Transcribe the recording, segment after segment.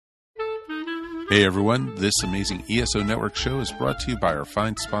Hey everyone, this amazing ESO Network show is brought to you by our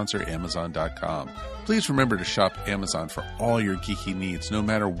fine sponsor, Amazon.com. Please remember to shop Amazon for all your geeky needs, no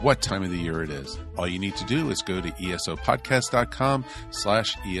matter what time of the year it is. All you need to do is go to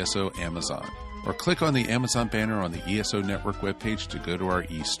esopodcast.com/ESO Amazon, or click on the Amazon banner on the ESO Network webpage to go to our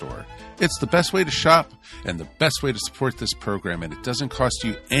e-store. It's the best way to shop and the best way to support this program, and it doesn't cost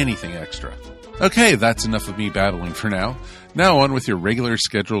you anything extra. Okay, that's enough of me babbling for now. Now on with your regular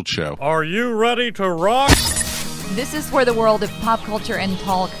scheduled show. Are you ready to rock? This is where the world of pop culture and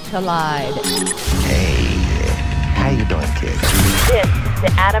talk collide. Hey, how you doing, kid? This is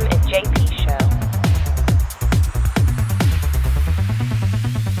the Adam and JP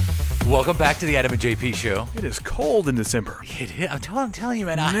Show. Welcome back to the Adam and JP Show. It is cold in December. It is. I'm telling you,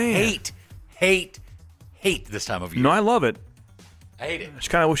 man, I hate this time of year. No, I love it. I hate it. I just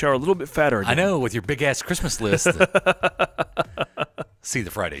kind of wish I were a little bit fatter again. I know, with your big-ass Christmas list. See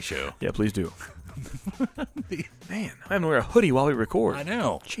the Friday show. Yeah, please do. Man, I haven't wear a hoodie while we record. I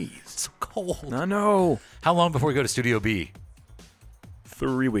know. Jeez. It's so cold. I know. How long before we go to Studio B?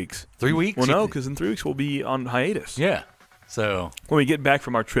 3 weeks. 3 weeks? Well, no, because in 3 weeks we'll be on hiatus. Yeah. So when we get back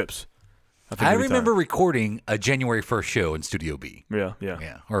from our trips. I remember recording a January 1st show in Studio B. Yeah.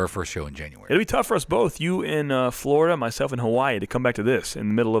 Or our first show in January. It'll be tough for us both, you in Florida, myself in Hawaii, to come back to this in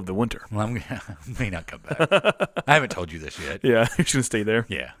the middle of the winter. Well, I may not come back. I haven't told you this yet. Yeah, you're just going to stay there?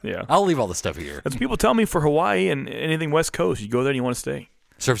 Yeah. Yeah. I'll leave all the stuff here. That's what people tell me for Hawaii and anything West Coast. You go there and you want to stay.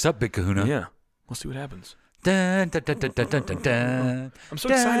 Surf's up, Big Kahuna. Yeah. We'll see what happens. Dun, dun, dun, dun, dun, dun, dun. I'm so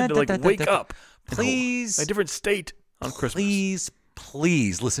excited to wake up. Please. A different state on Christmas.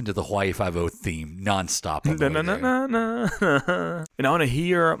 Please listen to the Hawaii Five-0 theme nonstop. And I want to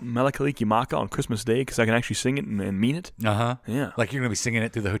hear Melakaliki Maka on Christmas Day because I can actually sing it and mean it. Uh-huh. Yeah. Like you're going to be singing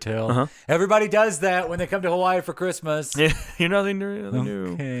it through the hotel. Uh-huh. Everybody does that when they come to Hawaii for Christmas. Yeah, you're nothing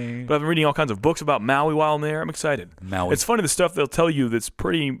new. Okay. But I've been reading all kinds of books about Maui while I'm there. I'm excited. Maui. It's funny the stuff they'll tell you that's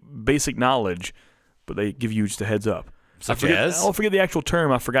pretty basic knowledge, but they give you just a heads up. Such as? I'll forget the actual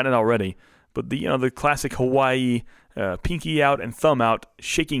term. I've forgotten it already. But the classic Hawaii pinky out and thumb out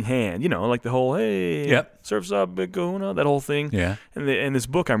shaking hand, like the whole, hey, yep. Surf's up, Big Kahuna, that whole thing. Yeah. And in this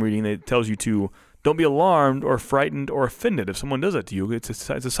book I'm reading, it tells you to don't be alarmed or frightened or offended if someone does that to you. It's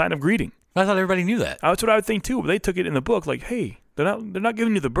a sign of greeting. I thought everybody knew that. That's what I would think too, but they took it in the book like, hey, they're not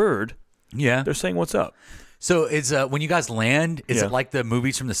giving you the bird. Yeah. They're saying what's up. So it's when you guys land, is it like the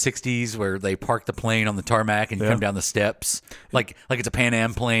movies from the 60s where they park the plane on the tarmac and you come down the steps? Like it's a Pan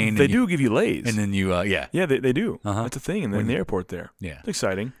Am plane? They do give you lays. And then you, Yeah, they do. Uh-huh. That's a thing in the airport there. Yeah. It's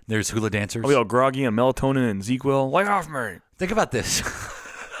exciting. There's hula dancers. I'll be all groggy on melatonin and ZQL. Lay off me. Think about this.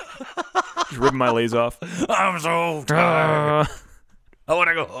 Just ripping my lays off. I'm so tired. I want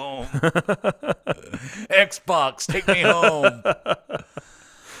to go home. Xbox, take me home.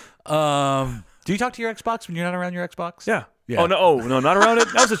 Do you talk to your Xbox when you're not around your Xbox? Yeah. Yeah. Oh, no, not around it?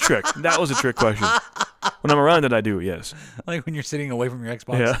 That was a trick. That was a trick question. When I'm around it, I do, yes. Like when you're sitting away from your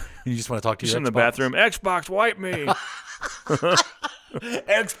Xbox Yeah. and you just want to talk to Just your in Xbox? the bathroom. Xbox, wipe me.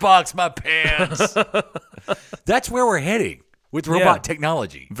 Xbox, my pants. That's where we're heading with robot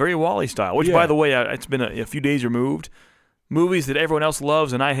technology. Very Wall-E style, which, by the way, it's been a few days removed. Movies that everyone else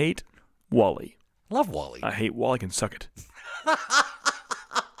loves and I hate, Wall-E. Love Wall-E. I hate Wall-E can suck it.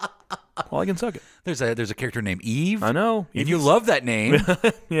 Wall-E can suck it. There's a character named Eve. I know. And you love that name.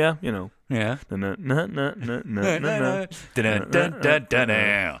 Yeah, Yeah.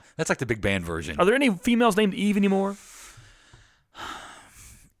 That's like the big band version. Are there any females named Eve anymore?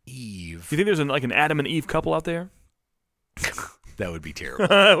 Eve. Do you think there's an Adam and Eve couple out there? That would be terrible.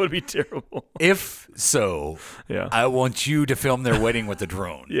 That would be terrible. If so, I want you to film their wedding with a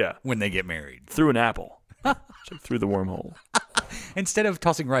drone. Yeah. When they get married. Through an apple. It's like through the wormhole. Instead of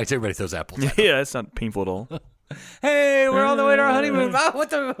tossing rice, everybody throws apples. Yeah, that's not painful at all. Hey, we're on the way to our honeymoon. What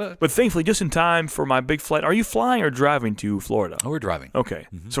the? But thankfully, just in time for my big flight. Are you flying or driving to Florida? Oh, we're driving. Okay.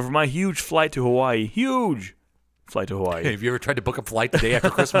 So for my huge flight to Hawaii, Hey, have you ever tried to book a flight the day after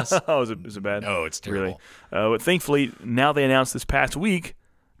Christmas? Oh, is it bad? No, it's terrible. Really? But thankfully, now they announced this past week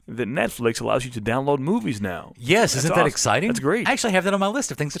that Netflix allows you to download movies now. Yes, isn't that awesome. exciting? That's great. I actually have that on my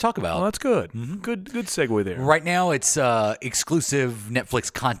list of things to talk about. Oh, that's good. Good segue there. Right now, it's exclusive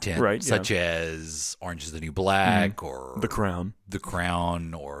Netflix content, such as Orange is the New Black or The Crown,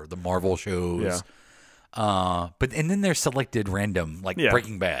 or the Marvel shows. Yeah. And then there's selected random, like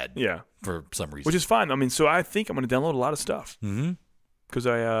Breaking Bad. Yeah. For some reason, which is fine. I mean, so I think I'm going to download a lot of stuff. Because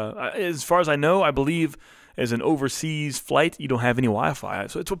as far as I know, I believe as an overseas flight, you don't have any Wi-Fi.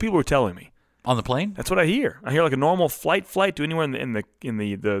 So it's what people were telling me. On the plane? That's what I hear. I hear like a normal flight to anywhere in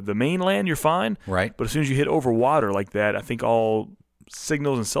the mainland, you're fine. Right. But as soon as you hit over water like that, I think all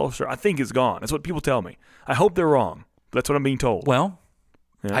signals and cell service. I think it's gone. That's what people tell me. I hope they're wrong. That's what I'm being told. Well,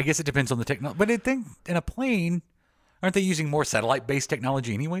 Yeah. I guess it depends on the technology. But I think in a plane, aren't they using more satellite-based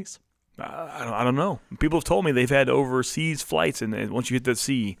technology anyways? I don't know. People have told me they've had overseas flights, and once you hit the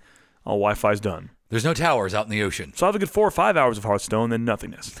sea, all Wi-Fi's done. There's no towers out in the ocean. So I have a good 4 or 5 hours of Hearthstone, then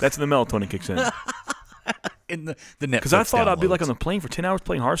nothingness. That's when the melatonin kicks in. In the Netflix Because I thought I'd be like on downloads. the plane for 10 hours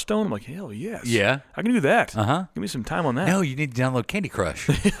playing Hearthstone. I'm like, hell yes. Yeah. I can do that. Uh-huh. Give me some time on that. No, you need to download Candy Crush.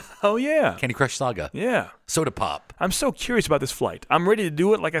 Oh, yeah. Candy Crush Saga. Yeah. Soda Pop. I'm so curious about this flight. I'm ready to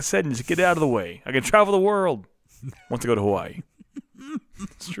do it, like I said, and just get it out of the way. I can travel the world once I go to Hawaii.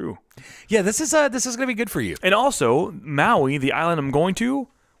 It's true. Yeah, this is going to be good for you. And also, Maui, the island I'm going to,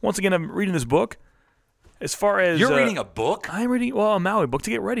 once again, I'm reading this book. As far as You're reading a book? I'm reading, a Maui book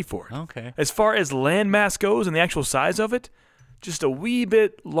to get ready for it. Okay. As far as landmass goes and the actual size of it, just a wee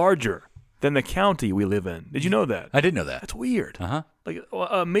bit larger than the county we live in. Did you know that? I didn't know that. That's weird. Uh-huh. Like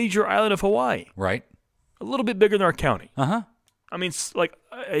a major island of Hawaii, Right. a little bit bigger than our county. Uh-huh. I mean, it's like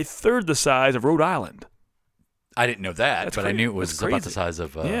a third the size of Rhode Island. I didn't know that, That's but I crazy. knew it was That's about the crazy. size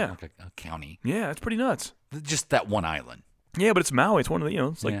of Yeah. like a county. Yeah, that's pretty nuts. Just that one island. Yeah, but it's Maui. It's one of the,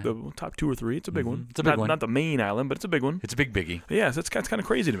 it's like Yeah. the top 2 or 3. It's a big one. It's a big not, one. Not the main island, but it's a big one. It's a big biggie. Yeah, so that's kind of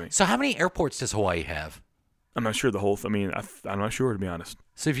crazy to me. So how many airports does Hawaii have? I'm not sure the whole. I'm not sure, to be honest.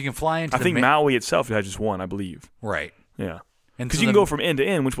 So if you can fly into I think Maui itself has just one, I believe. Right. Yeah, And because so you can then- go from end to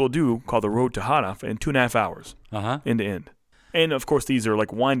end, which we'll do, called the Road to Hana, in 2.5 hours, Uh-huh. end to end. And of course, these are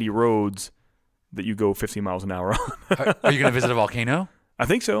like windy roads that you go 50 miles an hour on. Are you going to visit a volcano? I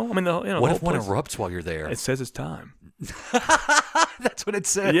think so. I mean, the What whole if one place- erupts while you're there? It says it's time. That's what it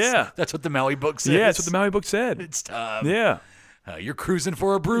says. Yeah. That's what the Maui book says. Yeah, that's what the Maui book said. It's time. Yeah. You're cruising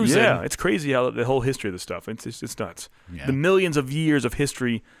for a bruising. Yeah, it's crazy how the whole history of this stuff. It's nuts. Yeah. The millions of years of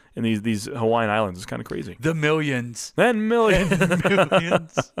history in these Hawaiian islands is kind of crazy. The millions. And millions.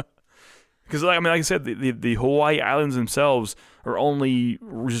 Millions. Because like I said, the Hawaii islands themselves are only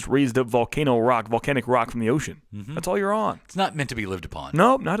just raised up volcanic rock from the ocean. Mm-hmm. That's all you're on. It's not meant to be lived upon.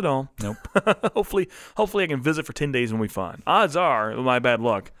 Nope, not at all. Nope. hopefully I can visit for 10 days and we'll be fine. Odds are, with my bad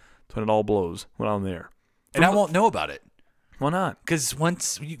luck, that's when it all blows when I'm there. And I won't know about it. Why not? Because when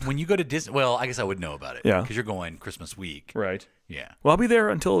you go to Disney, well, I guess I would know about it. Yeah. Because you're going Christmas week. Right. Yeah. Well, I'll be there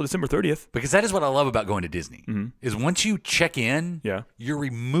until December 30th. Because that is what I love about going to Disney. Mm-hmm. Is once you check in, Yeah. you're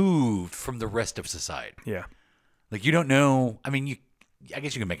removed from the rest of society. Yeah. Like you don't know. I mean, I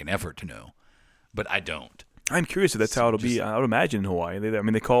guess you can make an effort to know, but I don't. I'm curious if that's how it'll be. I would imagine in Hawaii.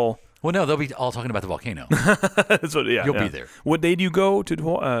 They call. Well, no, they'll be all talking about the volcano. That's what, yeah, You'll yeah. be there. What day do you go to Disney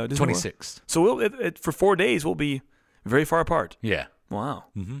World? 26th. So for 4 days, we'll be very far apart. Yeah. Wow.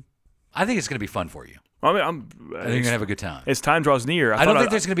 I think it's going to be fun for you. I mean, I think you're going to have a good time. as time draws near, I don't think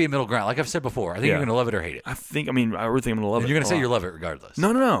there's going to be a middle ground. Like I've said before, I think Yeah. you're going to love it or hate it. I really think I'm gonna love And it. you're going to say a you lot. love it regardless.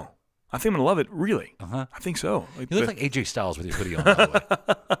 No. I think I'm gonna love it. Really. Uh-huh. I think so. You look like AJ Styles with your hoodie on, by the way.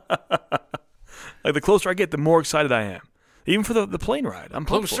 Like the closer I get, the more excited I am. Even for the plane ride, I'm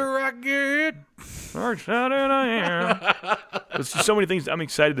pumped for it. Closer I get. The more excited I am. There's just so many things. I'm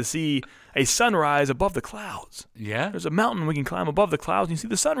excited to see a sunrise above the clouds. Yeah? There's a mountain we can climb above the clouds and you see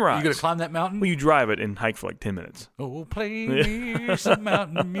the sunrise. You going to climb that mountain? Well, you drive it and hike for like 10 minutes. Oh, play me some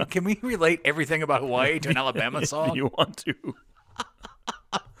mountain music. Can we relate everything about Hawaii to an Alabama song? You want to.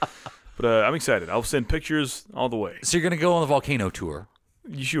 But I'm excited. I'll send pictures all the way. So you're going to go on the volcano tour.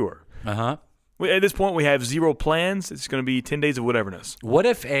 You sure? Uh-huh. At this point, we have zero plans. It's going to be 10 days of whateverness. What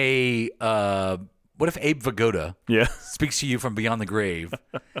if Abe Vigoda Yeah. speaks to you from beyond the grave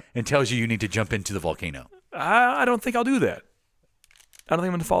and tells you need to jump into the volcano? I don't think I'll do that. I don't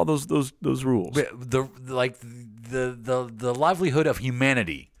think I'm going to follow those rules. The livelihood of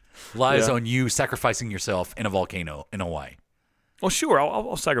humanity lies Yeah. on you sacrificing yourself in a volcano in Hawaii. Well, sure.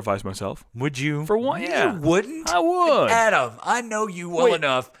 I'll sacrifice myself. Would you? For one, yeah. You wouldn't? I would. Adam, I know you well Wait.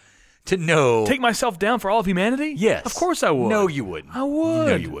 enough to know. Take myself down for all of humanity? Yes. Of course I would. No, you wouldn't. I would.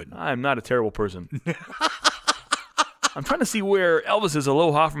 No, you wouldn't. I'm not a terrible person. I'm trying to see where Elvis's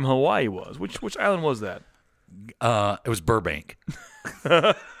Aloha from Hawaii was. Which island was that? It was Burbank.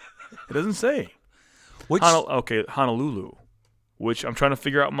 It doesn't say. Which Honolulu. Which I'm trying to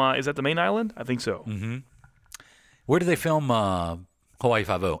figure out is that the main island? I think so. Mm-hmm. Where did they film Hawaii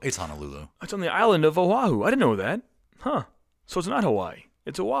Five-0? It's Honolulu. It's on the island of Oahu. I didn't know that. Huh. So it's not Hawaii.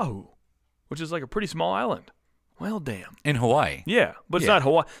 It's Oahu, which is like a pretty small island. Well, damn. In Hawaii. Yeah, but it's Yeah. not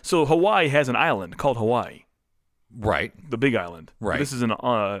Hawaii. So Hawaii has an island called Hawaii, Right. the big island. Right. This is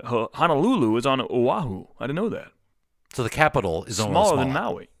Honolulu is on Oahu. I didn't know that. So the capital is on a Smaller small than island.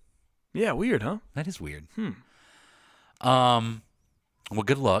 Maui. Yeah, weird, huh? That is weird. Well,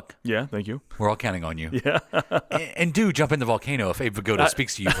 good luck. Yeah, thank you. We're all counting on you. Yeah. and do jump in the volcano if Abe Vigoda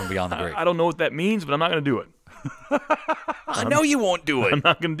speaks to you from beyond the grave. I don't know what that means, but I'm not going to do it. I know you won't do it. I'm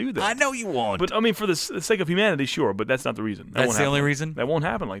not going to do that. I know you won't. But, I mean, for the sake of humanity, sure, but that's not the reason. That's the only reason? That won't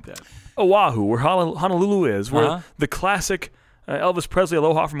happen like that. Oahu, where Honolulu is, where the classic Elvis Presley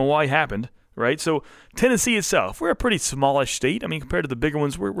Aloha from Hawaii happened, right? So Tennessee itself, we're a pretty smallish state. I mean, compared to the bigger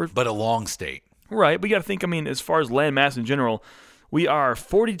ones, we're But a long state. Right, but you got to think, I mean, as far as land mass in general, we are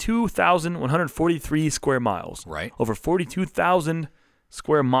 42,143 square miles. Right. Over 42,000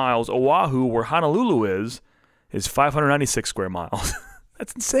 square miles. Oahu, where Honolulu is 596 square miles.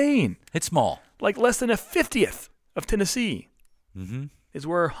 That's insane. It's small. Like less than a 50th of Tennessee is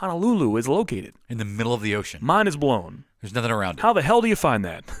where Honolulu is located. In the middle of the ocean. Mine is blown. There's nothing around it. How the hell do you find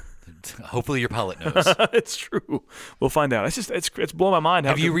that? Hopefully your pilot knows. It's true. We'll find out. It's blowing my mind.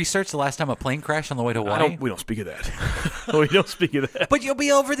 Have you researched the last time a plane crashed on the way to Hawaii? We don't speak of that. We don't speak of that. But you'll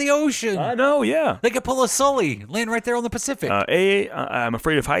be over the ocean. I know, yeah. They could pull a Sully, land right there on the Pacific. A, I'm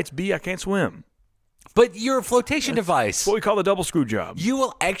afraid of heights. B, I can't swim. But your flotation device. That's what we call the double screw job. You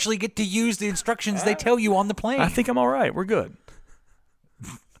will actually get to use the instructions they tell you on the plane. I think I'm all right. We're good.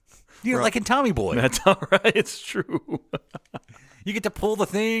 You're like in Tommy Boy. That's all right. It's true. You get to pull the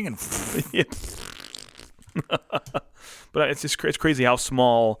thing and. Yeah. But it's crazy how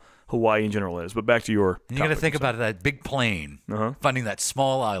small Hawaii in general is. But back to your. And you got to think about that big plane finding that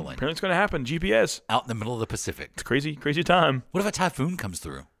small island. Apparently, it's going to happen. GPS out in the middle of the Pacific. It's crazy time. What if a typhoon comes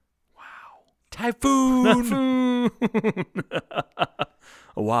through? Wow, typhoon.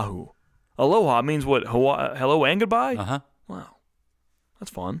 Oahu, aloha means what? Hello and goodbye. Wow, that's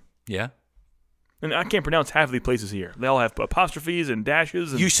fun. Yeah. And I can't pronounce half of the places here. They all have apostrophes and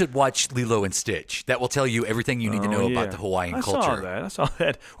dashes. And you should watch Lilo and Stitch. That will tell you everything you need to know about the Hawaiian culture. I saw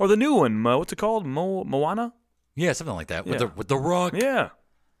that. Or the new one. What's it called? Moana? Yeah, something like that. With the rock. Yeah.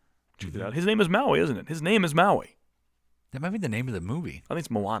 Check it out. His name is Maui, isn't it? His name is Maui. That might be the name of the movie. I think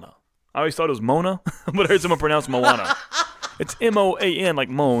it's Moana. I always thought it was Mona, but I heard someone pronounce Moana. It's M-O-A-N, like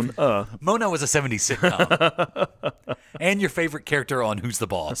moan. Mona was a 70s sitcom. And your favorite character on Who's the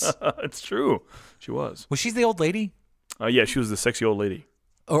Boss. It's true. She was. Was she the old lady? Yeah, she was the sexy old lady.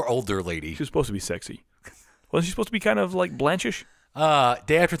 Or older lady. She was supposed to be sexy. Wasn't she supposed to be kind of like Blanchish?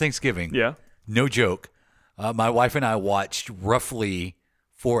 Day after Thanksgiving. Yeah. No joke. My wife and I watched roughly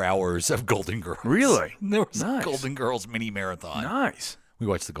 4 hours of Golden Girls. Really? There was a Golden Girls mini marathon. Nice. We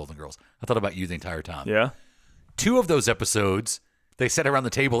watched the Golden Girls. I thought about you the entire time. Yeah. 2 of those episodes, they sat around the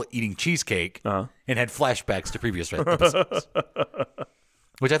table eating cheesecake and had flashbacks to previous episodes.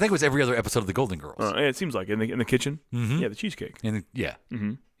 Which I think was every other episode of the Golden Girls. It seems like in the kitchen. Mm-hmm. Yeah, the cheesecake. Yeah.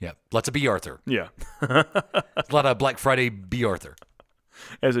 Mm-hmm. Yeah. Lots of B. Arthur. Yeah. A lot of Black Friday B. Arthur.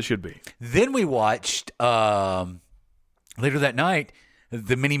 As it should be. Then we watched, later that night,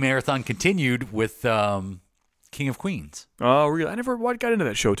 the mini marathon continued with King of Queens. Oh, really? I never got into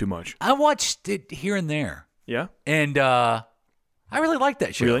that show too much. I watched it here and there. Yeah? And I really liked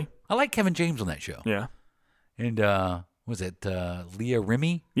that show. Really? I like Kevin James on that show. Yeah. And was it Leah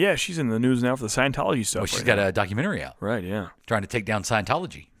Remini? Yeah, she's in the news now for the Scientology stuff. Well, she's got a documentary out. Right, yeah. Trying to take down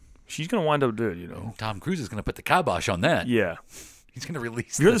Scientology. She's going to wind up doing it, you know. Tom Cruise is going to put the kibosh on that. Yeah. He's going to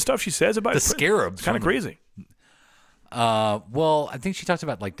release You heard the stuff she says about the scarabs. It's kind of crazy. Well, I think she talks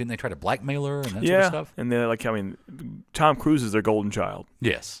about, like, didn't they try to blackmail her and that sort of stuff? And they're like, I mean, Tom Cruise is their golden child.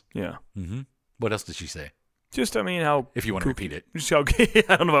 Yes. Yeah. Mm-hmm. What else did she say? Just, I mean, how... If you want to repeat it. Just how...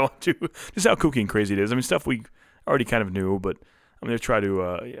 I don't know if I want to. Just how kooky and crazy it is. I mean, stuff we already kind of knew, but I mean, they try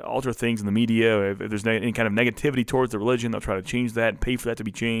to alter things in the media. If there's any kind of negativity towards the religion, they'll try to change that and pay for that to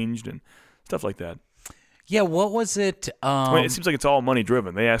be changed and stuff like that. Yeah, what was it? I mean, it seems like it's all money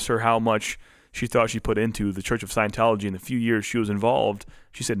driven. They asked her how much she thought she put into the Church of Scientology in the few years she was involved.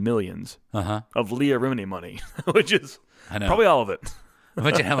 She said millions of Leah Remini money, which is probably all of it.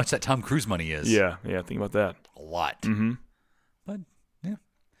 Imagine how much that Tom Cruise money is. Yeah, think about that. A lot. Mm-hmm. But yeah,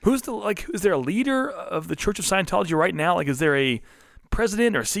 is there a leader of the Church of Scientology right now? Like, is there a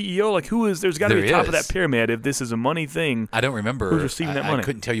president or CEO? Like, who is? There's got to be top of that pyramid if this is a money thing. I don't remember who's receiving that money. I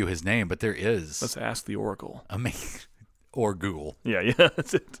couldn't tell you his name, but there is. Let's ask the Oracle. I mean, or Google. Yeah,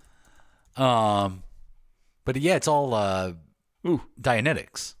 that's it. But yeah, it's all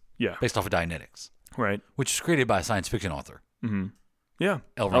Dianetics. Yeah, based off of Dianetics, right? Which is created by a science fiction author. Mm-hmm. Yeah,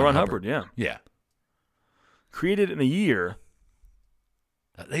 L. Ron Hubbard. Yeah. Created in the year.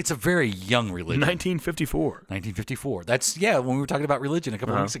 It's a very young religion. 1954. 1954. That's when we were talking about religion a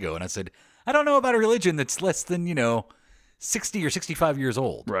couple of weeks ago, and I said I don't know about a religion that's less than 60 or 65 years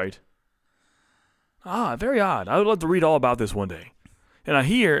old. Right. Very odd. I would love to read all about this one day. And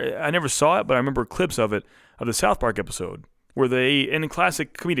I never saw it, but I remember clips of it, of the South Park episode. where they, in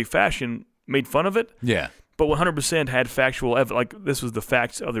classic comedic fashion, made fun of it. Yeah. But 100% had factual evidence. Like, this was the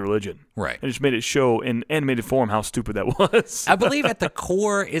facts of the religion. Right. And just made it show in animated form how stupid that was. I believe at the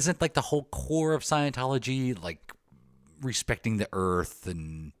core, isn't like the whole core of Scientology, like respecting the earth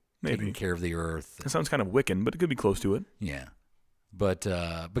and taking care of the earth. That sounds kind of Wiccan, but it could be close to it. Yeah. But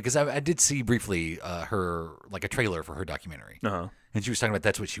because I did see briefly her, like a trailer for her documentary. Uh-huh. And she was talking about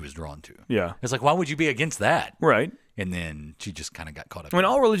that's what she was drawn to. Yeah. It's like, why would you be against that? Right. And then she just kind of got caught up. I mean,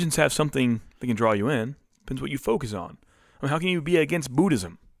 all religions have something that can draw you in. Depends what you focus on. I mean, how can you be against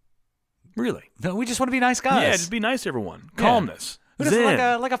Buddhism? Really? No, we just want to be nice guys. Yeah, just be nice to everyone. Calmness. Who doesn't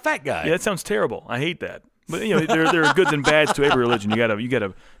Zen. like a fat guy? Yeah, that sounds terrible. I hate that. But you know, there are goods and bads to every religion. You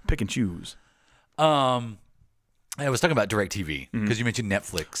gotta pick and choose. I was talking about DirecTV because you mentioned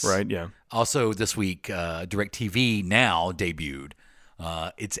Netflix. Right, yeah. Also this week, DirecTV Now debuted.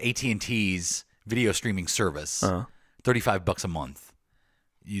 It's AT&T's video streaming service. $35 a month.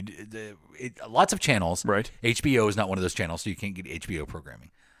 Lots of channels. Right. HBO is not one of those channels, so you can't get HBO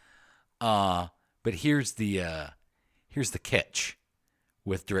programming. But here's the catch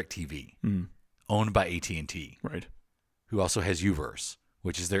with DirecTV, owned by AT&T. Right. Who also has Uverse,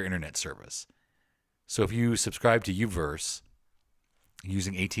 which is their internet service. So if you subscribe to Uverse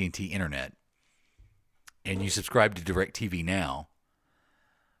using AT&T internet and you subscribe to DirecTV Now,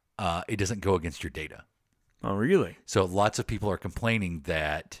 it doesn't go against your data. Oh, really? So lots of people are complaining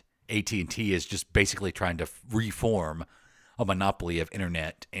that AT&T is just basically trying to reform a monopoly of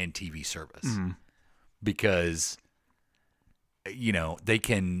internet and TV service. Because, you know, they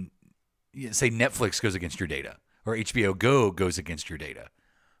can say Netflix goes against your data or HBO Go goes against your data.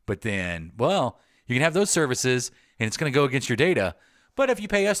 But then, well, you can have those services, and it's going to go against your data. But if you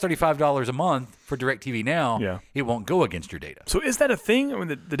pay us $35 a month for DirecTV Now, it won't go against your data. So is that a thing? I mean,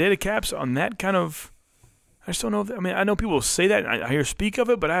 the data caps on that kind of... I just don't know. I mean, I know people say that. I hear speak of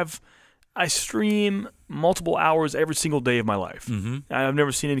it, but I stream multiple hours every single day of my life. I've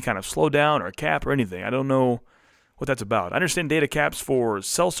never seen any kind of slowdown or a cap or anything. I don't know what that's about. I understand data caps for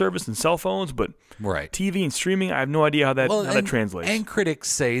cell service and cell phones, but TV and streaming, I have no idea how that translates. And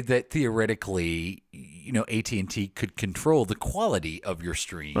critics say that theoretically, you know, AT&T could control the quality of your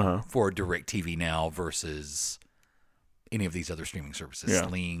stream for DirecTV Now versus any of these other streaming services,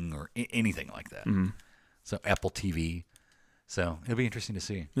 Sling or anything like that. So Apple TV. So it'll be interesting to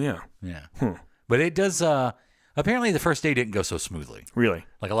see. Yeah. But it does. Apparently, the first day didn't go so smoothly. Really?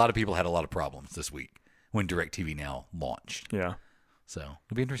 Like a lot of people had a lot of problems this week when DirecTV Now launched. Yeah. So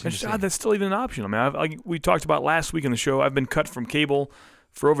it'll be interesting to see. That's still even an option. I mean, we talked about last week on the show. I've been cut from cable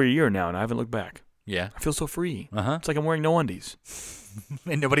for over a year now, and I haven't looked back. Yeah. I feel so free. It's like I'm wearing no undies.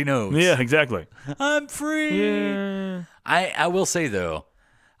 And nobody knows. Yeah, exactly. I'm free. Yeah. I will say, though,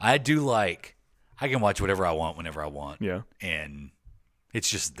 I do like, I can watch whatever I want whenever I want. Yeah. And it's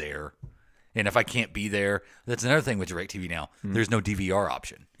just there. And if I can't be there, that's another thing with DirecTV Now. There's no DVR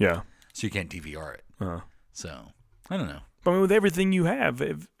option. Yeah. So you can't DVR it. So, I don't know. But I mean, with everything you have,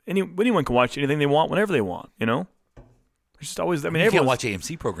 anyone can watch anything they want whenever they want, you know? It's just always, I mean, you can't watch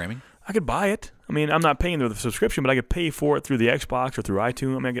AMC programming. I could buy it. I mean, I'm not paying the subscription, but I could pay for it through the Xbox or through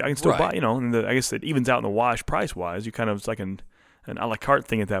iTunes. I mean, I can still buy, you know, and I guess it evens out in the wash price-wise. You kind of, it's like an a la carte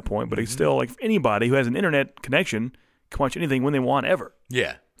thing at that point, but it's still like anybody who has an internet connection can watch anything when they want ever.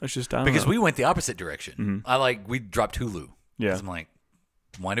 Yeah. That's just, because we went the opposite direction. We dropped Hulu. Yeah. I'm like,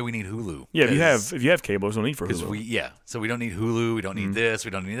 why do we need Hulu? Yeah, if you have cable, there's no need for Hulu. So we don't need Hulu. We don't need this.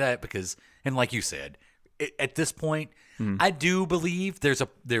 We don't need that because, and like you said, at this point, I do believe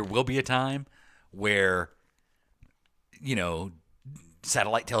there will be a time where, you know,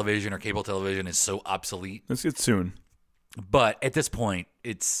 satellite television or cable television is so obsolete. It's soon. But at this point,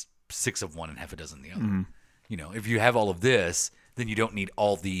 it's 6 of one and half a dozen the other. You know, if you have all of this, then you don't need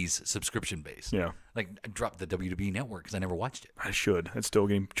all these subscription based. Yeah. Like, I dropped the WWE Network because I never watched it. I should. It's still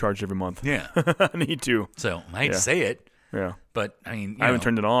getting charged every month. Yeah. I need to. So, I hate to say it. Yeah. But, I mean, I haven't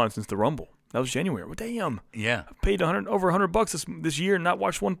turned it on since the Rumble. That was January. Well, damn. Yeah. I paid over $100 this year and not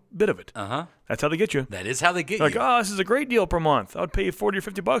watched one bit of it. That's how they get you. That is how they get like, you. Like, this is a great deal per month. I would pay $40 or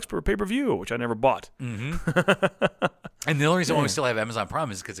 $50 per pay-per-view, which I never bought. And the only reason why we still have Amazon Prime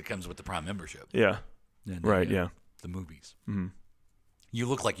is because it comes with the Prime membership. Yeah. And, yeah. The movies. You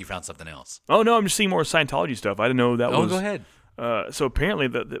look like you found something else. Oh, no, I'm just seeing more Scientology stuff. I didn't know that was... Oh, go ahead. So apparently,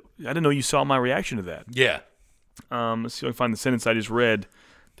 I didn't know you saw my reaction to that. Yeah. Let's see if I can find the sentence I just read.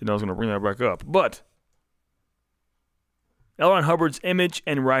 Didn't know I was going to bring that back up. But L. Ron Hubbard's image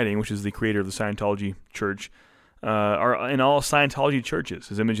and writing, which is the creator of the Scientology Church, are in all Scientology churches,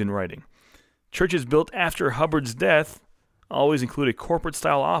 his image and writing. Churches built after Hubbard's death always include a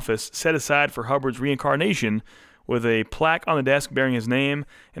corporate-style office set aside for Hubbard's reincarnation, with a plaque on the desk bearing his name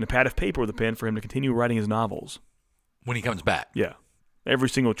and a pad of paper with a pen for him to continue writing his novels. When he comes back. Yeah. Every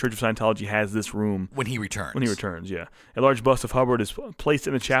single Church of Scientology has this room. When he returns. When he returns, yeah. A large bust of Hubbard is placed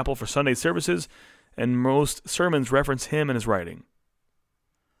in the chapel for Sunday services, and most sermons reference him and his writing.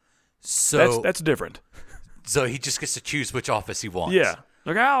 So that's different. So he just gets to choose which office he wants. Yeah.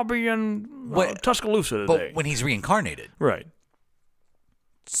 Like, I'll be in Tuscaloosa today. But when he's reincarnated. Right.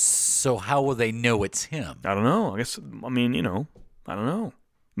 So how will they know it's him? I don't know. I don't know.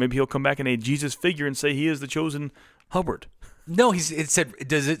 Maybe he'll come back in a Jesus figure and say he is the chosen Hubbard. No,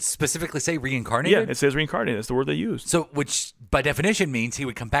 does it specifically say reincarnated? Yeah, it says reincarnated. That's the word they used. So, which by definition means he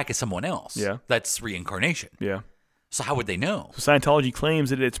would come back as someone else. Yeah. That's reincarnation. Yeah. So how would they know? So Scientology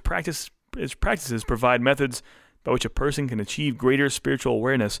claims that its practices provide methods by which a person can achieve greater spiritual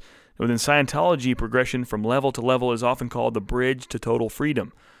awareness. Within Scientology, progression from level to level is often called the bridge to total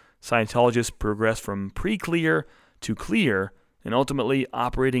freedom. Scientologists progress from pre-clear to clear and ultimately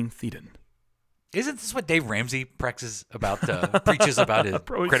operating Thetan. Isn't this what Dave Ramsey preaches about his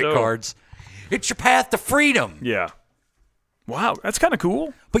credit cards? It's your path to freedom. Yeah. Wow, that's kind of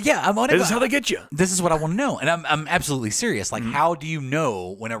cool. But yeah, this is how they get you. This is what I want to know, and I'm absolutely serious. Like, how do you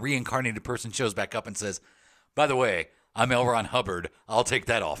know when a reincarnated person shows back up and says, "By the way, I'm L. Ron Hubbard. I'll take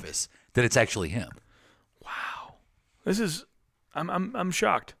that office," that it's actually him? Wow, I'm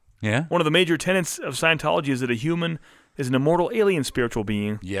shocked. Yeah. One of the major tenets of Scientology is that a human is an immortal alien spiritual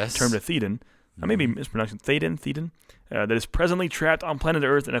being. Yes. Termed a Thetan. I may be mispronouncing Thetan, that is presently trapped on planet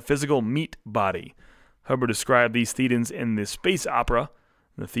Earth in a physical meat body. Hubbard described these Thetans in the space opera.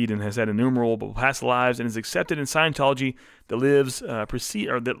 The Thetan has had innumerable past lives and is accepted in Scientology that lives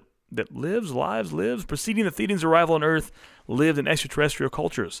preceding the Thetan's arrival on Earth, lived in extraterrestrial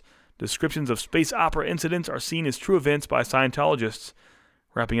cultures. Descriptions of space opera incidents are seen as true events by Scientologists.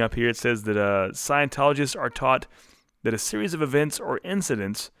 Wrapping up here, it says that Scientologists are taught that a series of events or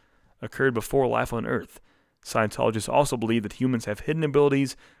incidents occurred before life on Earth. Scientologists also believe that humans have hidden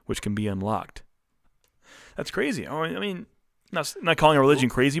abilities which can be unlocked. That's crazy. I mean, not calling a religion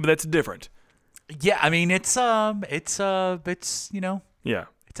crazy, but that's different. Yeah, I mean, it's yeah, it's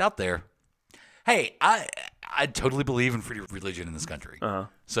out there. Hey, I totally believe in free religion in this country.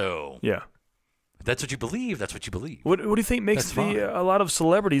 So yeah, if that's what you believe. That's what you believe. What do you think makes a lot of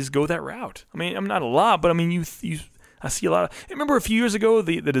celebrities go that route? I mean, I'm not a lot, but I mean, I see a lot of. Remember a few years ago,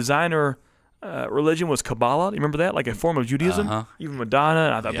 the designer religion was Kabbalah. You remember that, like a form of Judaism? Even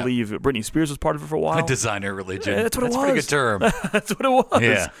Madonna, I believe Britney Spears was part of it for a while. Designer religion. Yeah, that's what it was. That's a pretty good term. That's what it was.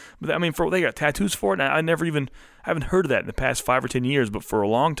 Yeah. But I mean, they got tattoos for it. And I haven't heard of that in the past 5 or 10 years. But for a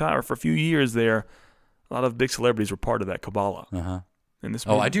long time, or for a few years there, a lot of big celebrities were part of that Kabbalah. And this.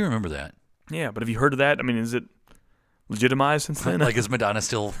 I do remember that. Yeah, but have you heard of that? I mean, is it legitimized since then? Like, is Madonna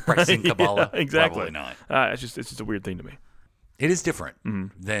still practicing Kabbalah? Yeah, exactly. Probably not. It's just a weird thing to me. It is different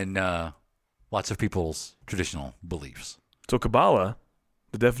than lots of people's traditional beliefs. So Kabbalah,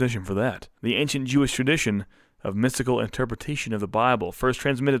 the definition for that, the ancient Jewish tradition of mystical interpretation of the Bible, first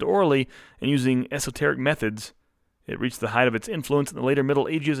transmitted orally and using esoteric methods. It reached the height of its influence in the later Middle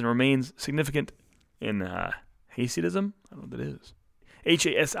Ages and remains significant in Hasidism. I don't know what that is.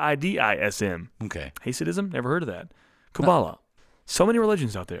 Hasidism. Okay. Hasidism? Never heard of that. Kabbalah. So many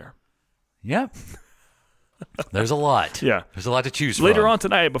religions out there. Yep. There's a lot. Yeah. There's a lot to choose from. Later on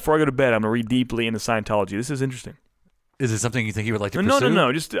tonight, before I go to bed, I'm going to read deeply into Scientology. This is interesting. Is it something you think you would like to pursue?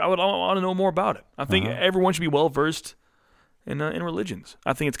 No. Just I want to know more about it. I think everyone should be well-versed in religions.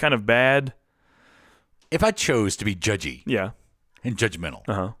 I think it's kind of bad. If I chose to be judgy and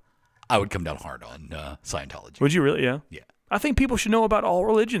judgmental, I would come down hard on Scientology. Would you really? Yeah. Yeah. I think people should know about all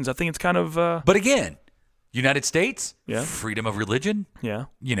religions. I think it's kind of... But again, United States, Yeah. freedom of religion. Yeah.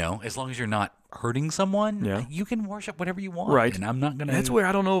 You know, as long as you're not hurting someone, Yeah. you can worship whatever you want. Right. And I'm not going to... That's where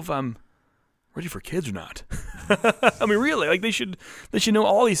I don't know if I'm ready for kids or not. I mean, really, like they should know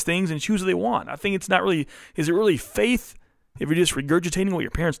all these things and choose what they want. I think it's not really... Is it really faith if you're just regurgitating what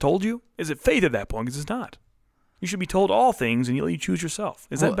your parents told you? Is it faith at that point? Because it's not. You should be told all things and you choose yourself.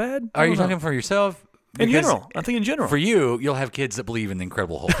 Is that bad? Are you talking for yourself? In Because general. I think in general. For you, you'll have kids that believe in the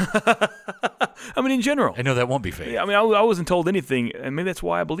Incredible Hulk. I mean, in general. I know that won't be faith. Yeah, I mean, I wasn't told anything, and maybe that's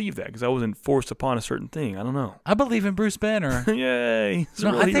why I believe that, because I wasn't forced upon a certain thing. I don't know. I believe in Bruce Banner. Yay. He's a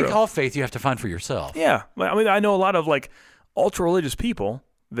No, real I think hero. all faith you have to find for yourself. Yeah. I mean, I know a lot of, like, ultra-religious people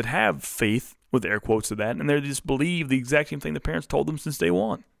that have faith, with air quotes to that, and they just believe the exact same thing the parents told them since day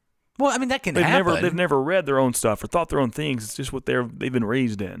one. Well, I mean, that can happen. They've never read their own stuff or thought their own things. It's just what they've been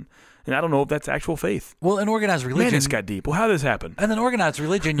raised in. And I don't know if that's actual faith. Well, in organized religion... Man, this got deep. Well, how did this happen? And in organized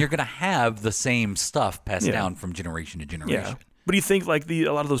religion, you're going to have the same stuff passed down from generation to generation. Yeah. But do you think, like, a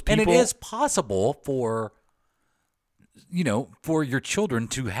lot of those people... And it is possible for for your children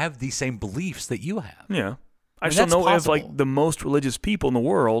to have the same beliefs that you have. Yeah. I mean, just don't know that's if like possible. the most religious people in the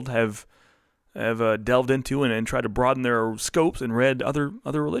world have delved into and tried to broaden their scopes and read other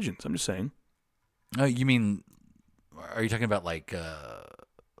religions. I'm just saying. You mean, are you talking about like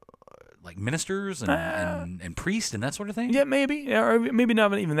ministers and priests and that sort of thing? Yeah, maybe. Yeah, or maybe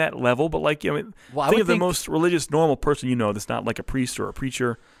not even that level, but like, Well, I think would of the most religious, normal person that's not like a priest or a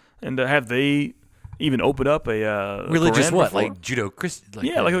preacher, and have they even opened up a religious Quran what? before? Like Judo-Christian?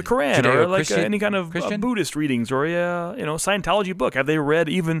 Yeah, like the Quran or like Judeo-Christian- any kind of Christian? Buddhist readings or Scientology book. Have they read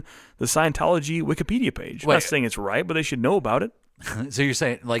even the Scientology Wikipedia page? I'm Wait. not saying it's right, but they should know about it. So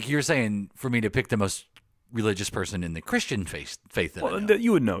you're saying for me to pick the most religious person in the Christian faith that I know. That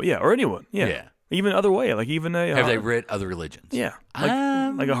you would know, yeah, or anyone, yeah. Yeah. Even other way, like even a Have they read other religions? yeah,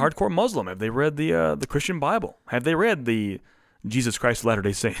 like a hardcore Muslim. Have they read the Christian Bible? Have they read the Jesus Christ of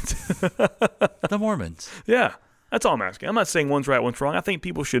Latter-day Saints? The Mormons. Yeah, that's all I'm asking. I'm not saying one's right, one's wrong. I think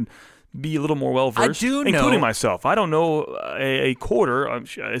people should be a little more well-versed, I do know- including myself. I don't know a quarter, a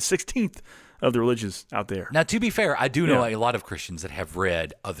 16th of the religions out there. Now, to be fair, I do know Yeah. a lot of Christians that have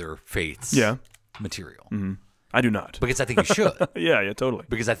read other faiths Yeah, material. I do not. Because I think you should. Yeah, totally.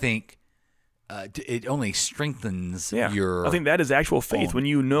 Because I think it only strengthens Yeah, your... I think that is actual faith own when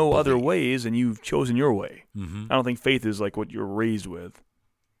you know other belief. ways and you've chosen your way. Mhm. I don't think faith is like what you're raised with.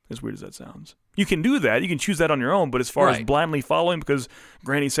 As weird as that sounds. You can do that. You can choose that on your own. But as far as Right. blindly following because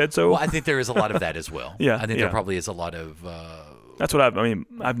Granny said so, Well, I think there is a lot of that as well. Yeah, I think yeah. there probably is a lot of... that's what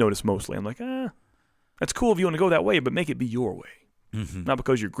I've noticed mostly. I'm like, that's cool if you want to go that way, but make it be your way. Not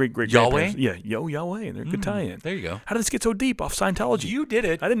because your great Yahweh? Yeah, Yahweh. They're a good tie-in. there you go. How did this get so deep off Scientology? You did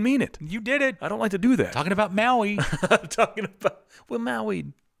it. I didn't mean it. You did it. I don't like to do that. Talking about Maui. Talking about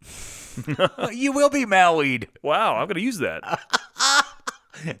Maui. You will be Maui'd. Wow, I'm gonna use that.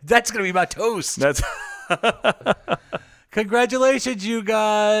 That's going to be my toast. That's. Congratulations, you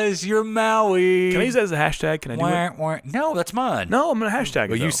guys. You're Maui. Can I use that as a hashtag? Can I do it? No, that's mine. No, I'm gonna hashtag it.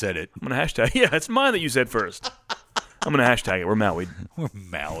 Well, you though. said it. I'm gonna hashtag. Yeah, it's mine that you said first. I'm gonna hashtag it. We're Maui. We're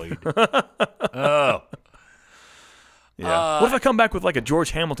Maui. Oh. Yeah. What if I come back with like a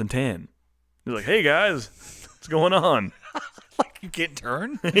George Hamilton tan? They're like, hey guys, what's going on? Like you can't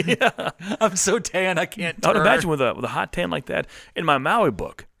turn? Yeah. I'm so tan I can't I turn. would imagine with a hot tan like that. In my Maui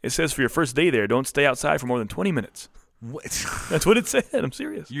book, it says for your first day there, don't stay outside for more than 20 minutes. What? That's what it said. I'm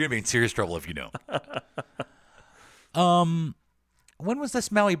serious. You're going to be in serious trouble if you don't. When was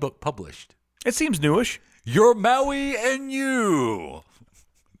this Maui book published? It seems newish. You're Maui and you.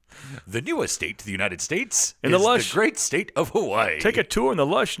 The newest state to the United States In the is lush- the great state of Hawaii. Take a tour in the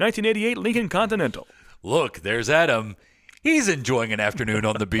lush 1988 Lincoln Continental. Look, there's Adam. He's enjoying an afternoon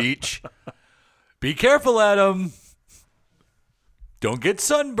on the beach. Be careful, Adam. Don't get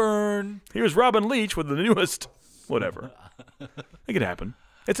sunburned. Here's Robin Leach with the newest. Whatever. It could happen.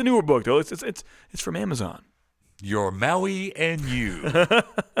 It's a newer book though. It's from Amazon. You're Maui and you.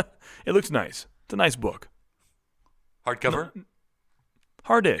 It looks nice. It's a nice book. Hardcover?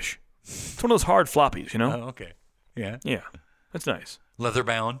 Hardish. It's one of those hard floppies, you know? Oh, okay. Yeah. Yeah. That's nice. Leather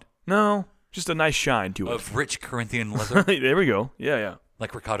bound No, just a nice shine to it. of rich Corinthian leather, There we go. Yeah.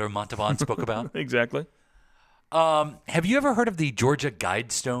 like Ricardo Montalban spoke about. Exactly. Have you ever heard of the Georgia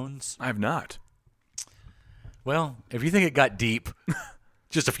Guidestones? I have not. Well, if you think it got deep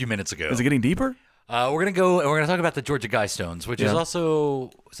just a few minutes ago, Is it getting deeper? we're going to go and we're going to talk about the Georgia Guidestones, which is Yeah.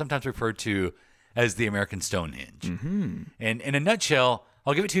 also sometimes referred to as the American Stonehenge. Mm-hmm. And in a nutshell,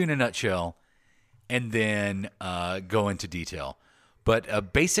 I'll give it to you in a nutshell and then go into detail.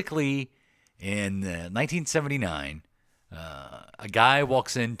 But basically, in 1979, a guy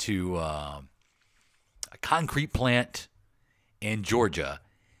walks into a concrete plant in Georgia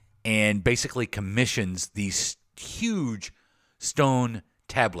and basically commissions these huge stone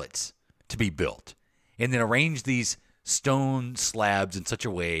tablets to be built and then arrange these stone slabs in such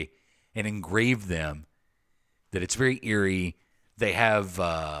a way and engrave them that it's very eerie. They have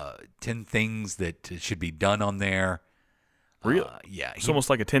 10 things that should be done on there. Really? Yeah. It's almost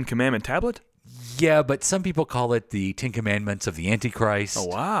like a Ten Commandment tablet? Yeah, but some people call it the 10 Commandments of the Antichrist. Oh,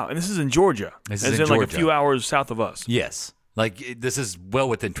 wow. And this is in Georgia. This As is in like a Georgia. few hours south of us. Yes. This is well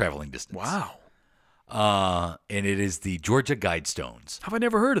within traveling distance. Wow. And it is the Georgia Guidestones Have I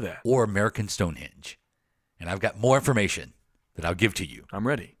never heard of that? or American Stonehenge. And I've got more information that I'll give to you I'm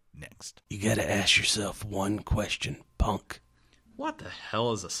ready. next. You gotta ask yourself one question, punk. What the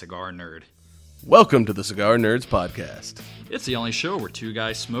hell is a cigar nerd? Welcome to the Cigar Nerds Podcast. It's the only show where two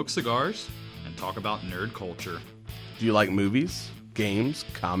guys smoke cigars and talk about nerd culture. Do you like movies, games,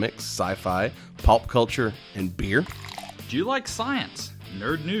 comics, sci-fi, pulp culture, and beer? Do you like science,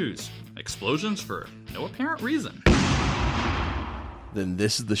 nerd news, explosions for no apparent reason? then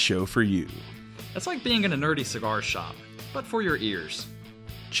this is the show for you. It's like being in a nerdy cigar shop, but for your ears.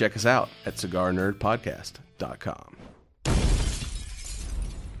 Check us out at cigarnerdpodcast.com.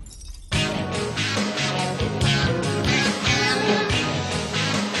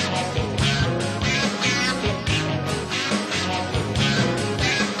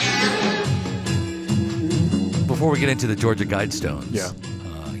 Before we get into the Georgia Guidestones, Yeah.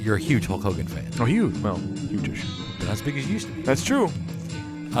 You're a huge Hulk Hogan fan. Oh, huge. Well, huge-ish. But not as big as you used to be. That's true.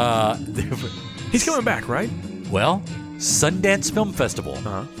 He's coming back, right? Well, Sundance Film Festival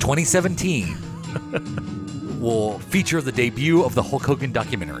 2017 will feature the debut of the Hulk Hogan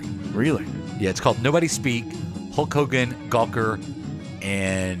documentary. Really? Yeah, it's called Nobody Speak, Hulk Hogan, Gawker,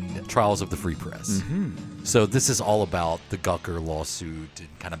 and Trials of the Free Press. Mm-hmm. So this is all about the Gawker lawsuit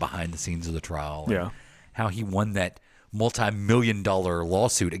and kind of behind the scenes of the trial. Yeah. And how he won that multi-million-dollar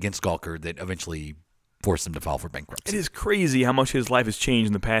lawsuit against Gawker that eventually forced him to file for bankruptcy. It is crazy how much his life has changed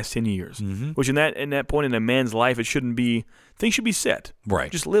in the past 10 years. Mm-hmm. Which in that point in a man's life, it shouldn't be. Things should be set.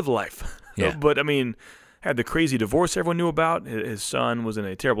 Right. Just live life. Yeah. But I mean, had the crazy divorce everyone knew about. His son was in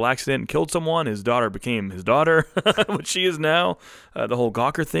a terrible accident and killed someone. His daughter became his daughter, what she is now. The whole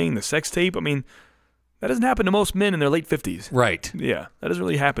Gawker thing, the sex tape. I mean, that doesn't happen to most men in their late 50s. Right. Yeah, that doesn't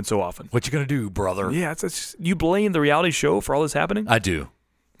really happen so often. What you gonna do, brother? Yeah, it's you blame the reality show for all this happening? I do.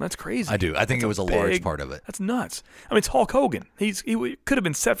 That's crazy. I do. I think it was a large part of it. That's nuts. I mean, it's Hulk Hogan. He could have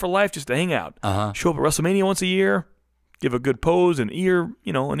been set for life just to hang out. Show up at WrestleMania once a year, give a good pose, an ear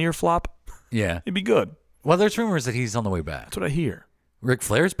flop. Yeah. It'd be good. Well, there's rumors that he's on the way back. That's what I hear. Ric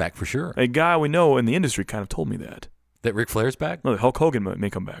Flair's back for sure. A guy we know in the industry kind of told me that. That Ric Flair's back? No, that Hulk Hogan may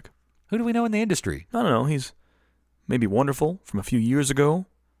come back. Who do we know in the industry? I don't know. He's maybe Wonderful from a few years ago.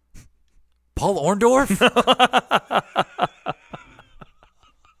 Paul Orndorff?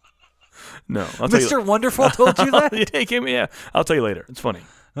 No. I'll tell Mr. Wonderful told you that? Yeah. I'll tell you later. It's funny.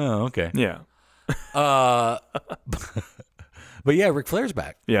 Oh, okay. Yeah. But yeah, Ric Flair's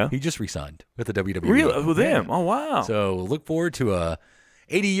back. Yeah. He just re-signed with the WWE. Really? With him? Yeah. Oh, wow. So look forward to a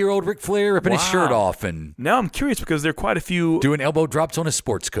 80-year-old Ric Flair ripping his shirt off and Now I'm curious because there are quite a few elbow drops on his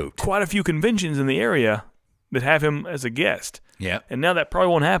sports coat. Quite a few conventions in the area that have him as a guest. Yeah. And now that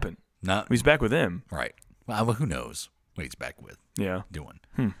probably won't happen. Not He's back with them. right. Well, who knows what he's back with doing.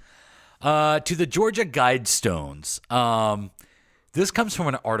 To the Georgia Guidestones. This comes from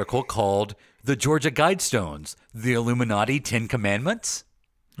an article called The Georgia Guidestones, The Illuminati 10 Commandments.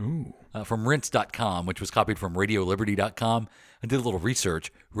 Ooh. From Rinse.com, which was copied from RadioLiberty.com. I did a little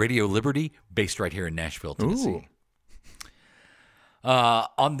research. Radio Liberty, based right here in Nashville, Tennessee.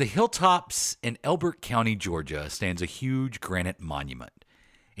 On the hilltops in Elbert County, Georgia, stands a huge granite monument,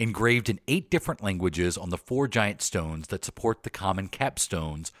 engraved in 8 different languages on the 4 giant stones that support the common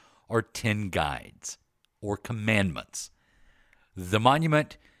capstones are 10 guides, or commandments. The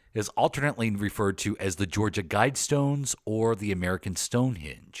monument is alternately referred to as the Georgia Guidestones or the American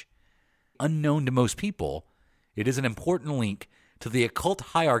Stonehenge. Unknown to most people, it is an important link to the occult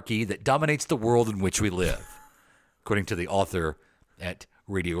hierarchy that dominates the world in which we live, according to the author at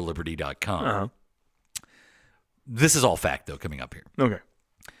RadioLiberty.com. This is all fact, though, coming up here. Okay.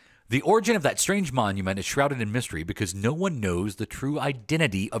 The origin of that strange monument is shrouded in mystery because no one knows the true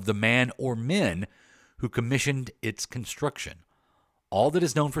identity of the man or men who commissioned its construction. All that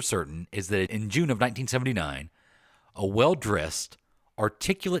is known for certain is that in June of 1979, a well-dressed,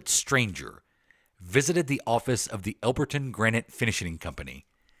 articulate stranger visited the office of the Elberton Granite Finishing Company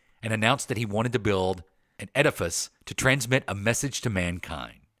and announced that he wanted to build an edifice to transmit a message to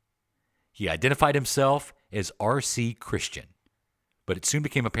mankind. He identified himself as R.C. Christian, but it soon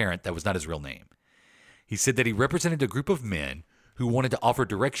became apparent that was not his real name. He said that he represented a group of men who wanted to offer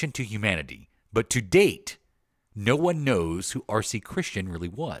direction to humanity, but to date, no one knows who R.C. Christian really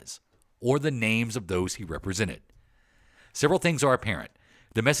was, or the names of those he represented. Several things are apparent.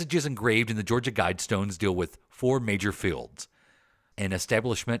 The messages engraved in the Georgia Guidestones deal with 4 major fields: an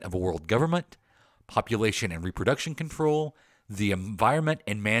establishment of a world government, population and reproduction control, the environment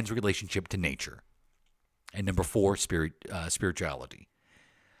and man's relationship to nature. And number 4, spirituality.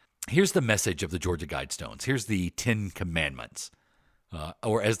 Here's the message of the Georgia Guidestones. Here's the 10 Commandments,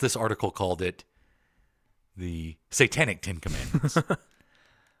 or as this article called it, the Satanic 10 Commandments.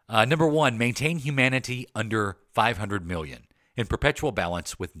 Number 1, maintain humanity under 500 million in perpetual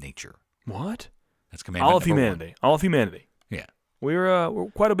balance with nature. What? That's commandment All of number humanity. 1. All of humanity. Yeah. We're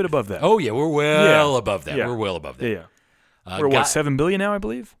quite a bit above that. Oh, yeah, we're well above that. Yeah. We're well above that. Yeah. We're what, 7 billion now, I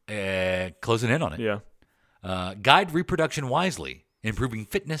believe? Closing in on it. Yeah. Guide reproduction wisely, improving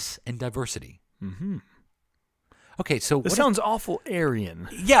fitness and diversity. Mm-hmm. Okay, so This sounds awful Aryan.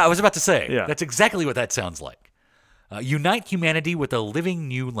 Yeah, I was about to say. Yeah. That's exactly what that sounds like. Unite humanity with a living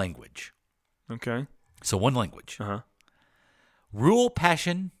new language. Okay. So one language. Uh-huh. Rule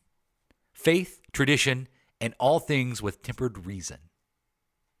passion, faith, tradition, and all things with tempered reason.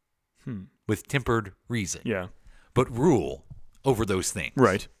 With tempered reason. Yeah. But rule over those things.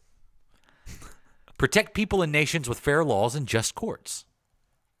 Right. Protect people and nations with fair laws and just courts.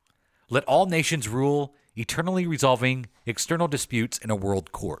 Let all nations rule, eternally resolving external disputes in a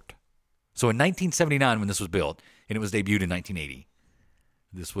world court. So in 1979, when this was built, and it was debuted in 1980,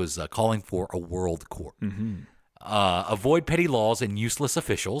 this was calling for a world court. Avoid petty laws and useless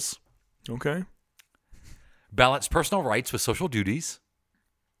officials. Okay. Balance personal rights with social duties.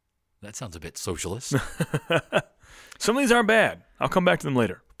 That sounds a bit socialist. Some of these aren't bad. I'll come back to them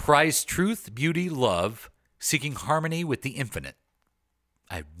later. Prize truth, beauty, love, seeking harmony with the infinite.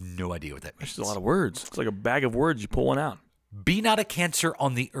 I have no idea what that means. That's a lot of words. It's like a bag of words. You pull one out. Be not a cancer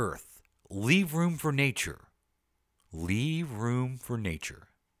on the earth. Leave room for nature. Leave room for nature.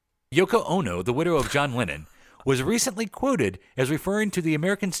 Yoko Ono, the widow of John Lennon, was recently quoted as referring to the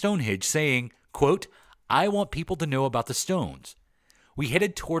American Stonehenge, saying, quote, I want people to know about the stones. We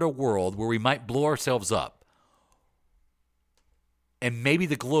headed toward a world where we might blow ourselves up, and maybe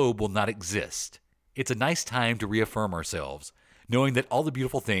the globe will not exist. It's a nice time to reaffirm ourselves, knowing that all the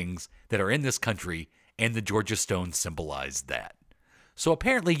beautiful things that are in this country and the Georgia Stones symbolize that. So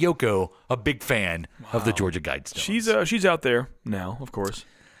apparently Yoko, a big fan of the Georgia Guidestones. She's out there now, of course.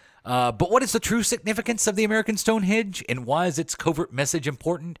 But what is the true significance of the American Stonehenge, and why is its covert message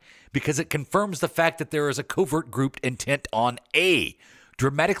important? Because it confirms the fact that there is a covert group intent on A,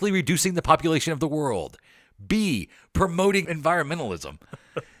 dramatically reducing the population of the world, B, promoting environmentalism,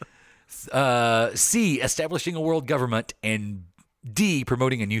 C, establishing a world government, and D,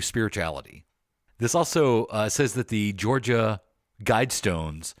 promoting a new spirituality. This also says that the Georgia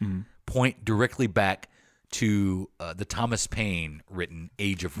Guidestones point directly back to the Thomas Paine written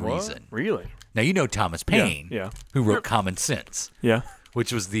Age of Reason. Really? Now, you know Thomas Paine, Yeah. who wrote Common Sense, Yeah.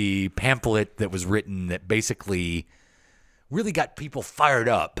 which was the pamphlet that was written that basically really got people fired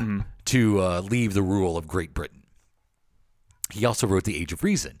up to leave the rule of Great Britain. He also wrote the Age of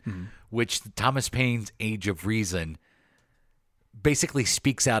Reason, which Thomas Paine's Age of Reason basically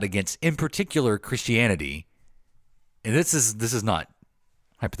speaks out against, in particular, Christianity. And this is not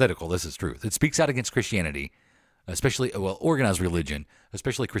hypothetical. This is truth. It speaks out against Christianity, especially, organized religion,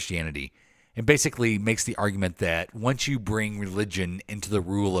 especially Christianity, and basically makes the argument that once you bring religion into the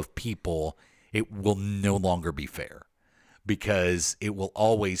rule of people, it will no longer be fair because it will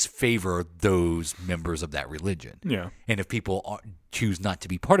always favor those members of that religion. Yeah. And if people choose not to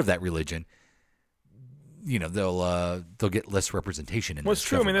be part of that religion, they'll get less representation in. Well, it's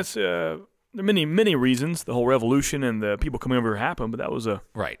true. I mean, that's there are many reasons. The whole revolution and the people coming over here happened, but that was a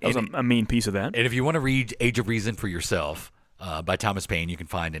main piece of that. And if you want to read Age of Reason for yourself by Thomas Paine, you can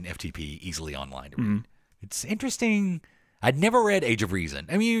find an FTP easily online to read. It's interesting. I'd never read Age of Reason.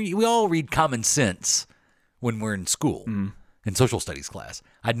 I mean, we all read Common Sense when we're in school in social studies class.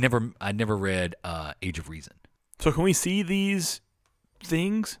 I'd never read Age of Reason. So can we see these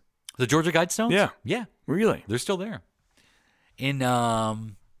things? The Georgia Guidestones? Yeah. Yeah. Really? They're still there. In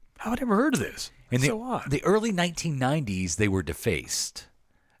how had I never heard of this? In so odd. The early 1990s, they were defaced.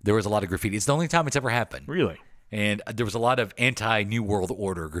 There was a lot of graffiti. It's the only time it's ever happened. Really? And there was a lot of anti-New World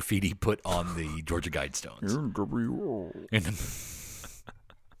Order graffiti put on the Georgia Guidestones.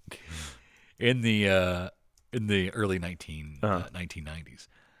 In the early 1990s.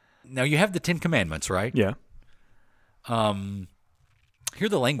 Now, you have the Ten Commandments, right? Yeah. Hear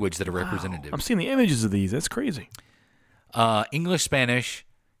the language that are representative. I'm seeing the images of these. That's crazy. English, Spanish,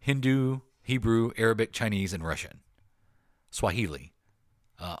 Hindu, Hebrew, Arabic, Chinese, and Russian. Swahili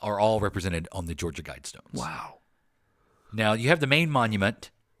are all represented on the Georgia Guidestones. Wow. Now, you have the main monument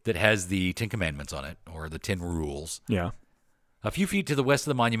that has the Ten Commandments on it, or the 10 rules. Yeah. A few feet to the west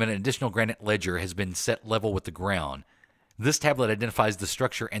of the monument, an additional granite ledger has been set level with the ground. This tablet identifies the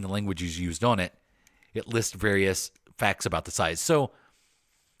structure and the languages used on it. It lists various facts about the size. So,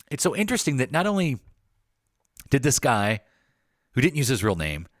 it's so interesting that not only did this guy, who didn't use his real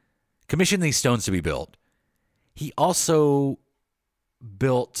name, commission these stones to be built, he also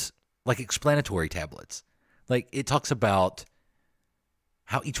built like explanatory tablets. Like it talks about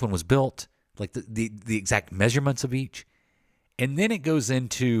how each one was built, like the exact measurements of each. And then it goes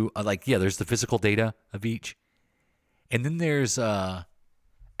into there's the physical data of each. And then there's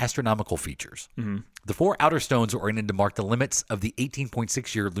astronomical features. Mm-hmm. The 4 outer stones are oriented to mark the limits of the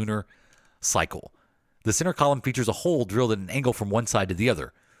 18.6-year lunar cycle. The center column features a hole drilled at an angle from one side to the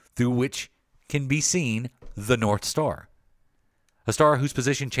other, through which can be seen the North Star, a star whose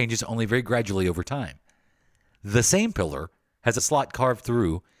position changes only very gradually over time. The same pillar has a slot carved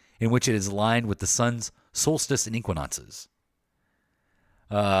through in which it is aligned with the sun's solstice and equinoxes.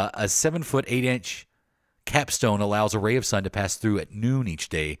 A 7-foot 8-inch capstone allows a ray of sun to pass through at noon each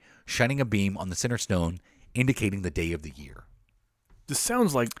day, shining a beam on the center stone, indicating the day of the year. This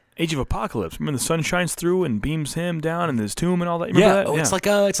sounds like Age of Apocalypse. Remember the sun shines through and beams him down in his tomb and all that? You remember that? Oh, Yeah.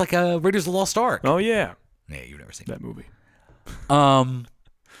 it's like a Raiders of the Lost Ark. Oh, yeah. Yeah, you've never seen That movie.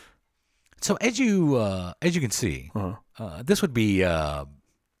 So as you can see, this would be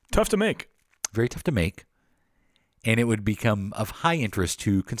Tough to make. very tough to make, and it would become of high interest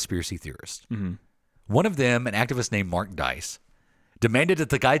to conspiracy theorists. Mm-hmm. One of them, an activist named Mark Dice, demanded that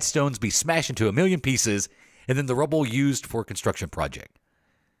the Guidestones be smashed into a million pieces and then the rubble used for a construction project,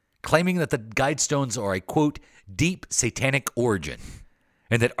 claiming that the Guidestones are a, quote, deep satanic origin,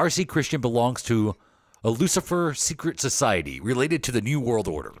 and that R.C. Christian belongs to a Lucifer secret society related to the New World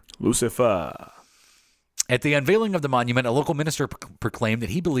Order. Lucifer. At the unveiling of the monument, a local minister proclaimed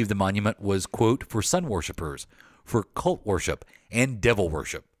that he believed the monument was, quote, for sun worshippers, for cult worship, and devil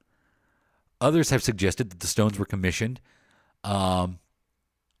worship. Others have suggested that the stones were commissioned by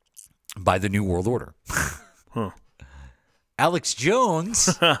the New World Order. Alex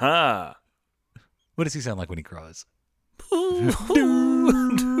Jones. What does he sound like when he cries?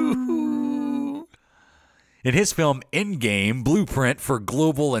 In his film Endgame, Blueprint for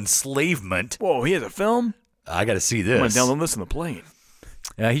Global Enslavement. Whoa, he has a film? I got to see I'm going this. to download this on the plane.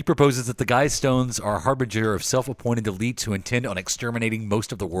 He proposes that the Guidestones are a harbinger of self-appointed elites who intend on exterminating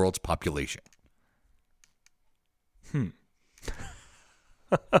most of the world's population.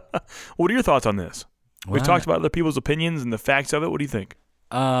 What are your thoughts on this? We've Well, talked about other people's opinions and the facts of it. What do you think?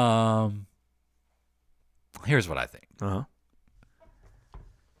 Here's what I think. Uh-huh.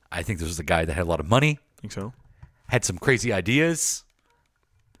 I think this was a guy that had a lot of money, Think so? had some crazy ideas,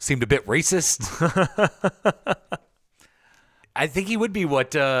 seemed a bit racist. I think he would be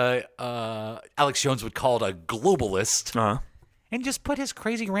what Alex Jones would call a globalist, Uh-huh. and just put his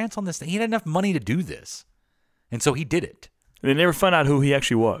crazy rants on this thing. He had enough money to do this, and so he did it. And they never found out who he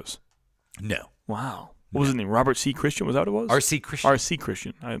actually was. No. Wow. What was his name? Robert C. Christian? Was that what it was? R.C. Christian. R.C.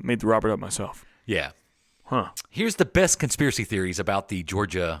 Christian. I made the Robert up myself. Yeah. Huh. Here's the best conspiracy theories about the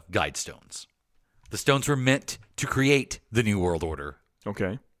Georgia Guidestones. The stones were meant to create the New World Order.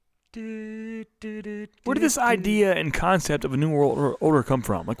 Okay. Where did this idea and concept of a New World Order come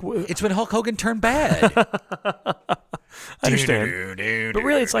from? Like, It's when Hulk Hogan turned bad. I understand. But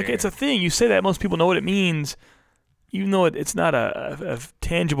really, it's like, it's a thing. You say that, most people know what it means, even though it's not a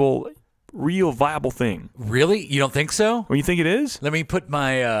tangible, real, viable thing. Really? You don't think so? Well, you think it is? Let me put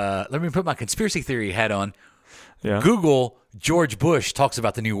my conspiracy theory hat on. Yeah. Google George Bush talks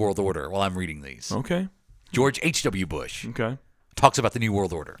about the New World Order while I'm reading these. Okay. George H.W. Bush Okay. talks about the New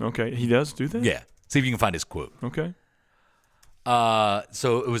World Order. Okay. He does do that? Yeah. See if you can find his quote. Okay.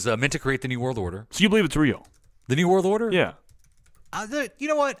 So it was meant to create the New World Order. So you believe it's real? The New World Order? Yeah. You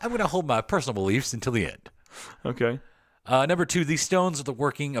know what? I'm going to hold my personal beliefs until the end. Okay. Number 2, these stones are the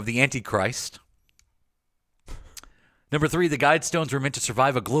working of the Antichrist. Number 3, the Guidestones were meant to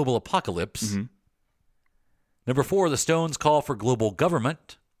survive a global apocalypse. Mm-hmm. Number 4, the stones call for global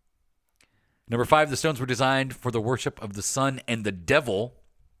government. Number 5, the stones were designed for the worship of the sun and the devil.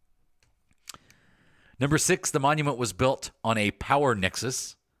 Number 6, the monument was built on a power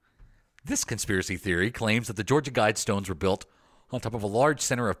nexus. This conspiracy theory claims that the Georgia Guidestones were built on top of a large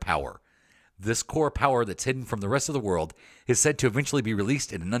center of power. This core power that's hidden from the rest of the world is said to eventually be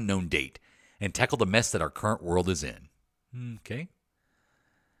released at an unknown date and tackle the mess that our current world is in. Okay.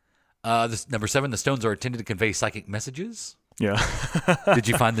 Number 7, the stones are intended to convey psychic messages. Yeah. Did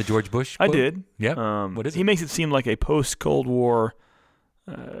you find the George Bush I quote? did. Yeah. What is He it? makes it seem like a post-Cold War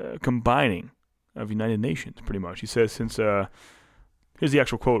combining of United Nations, pretty much. He says here's the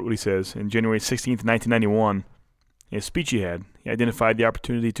actual quote, what he says. In January 16th, 1991, in a speech he had, he identified the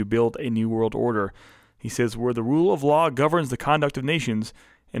opportunity to build a new world order. He says, where the rule of law governs the conduct of nations,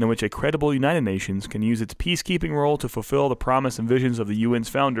 and in which a credible United Nations can use its peacekeeping role to fulfill the promise and visions of the UN's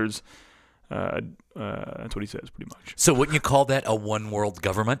founders. That's what he says, pretty much. So wouldn't you call that a one-world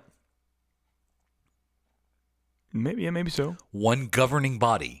government? Maybe so. One governing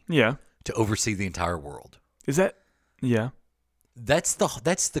body Yeah. to oversee the entire world. Is that? Yeah. That's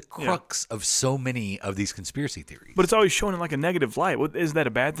the crux of so many of these conspiracy theories. But it's always shown in like a negative light. Isn't that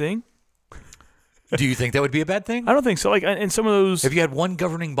a bad thing? Do you think that would be a bad thing? I don't think so. Like in some of those, If you had one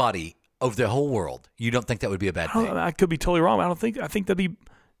governing body of the whole world, you don't think that would be a bad thing? I could be totally wrong. But I think that'd be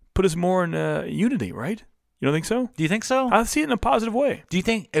put us more in unity, right? You don't think so? Do you think so? I see it in a positive way. Do you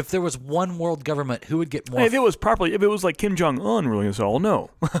think if there was one world government, who would get more? Hey, if it was like Kim Jong-un ruling us all,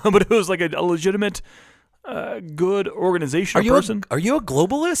 no. But if it was like a legitimate good organizational person. Are you a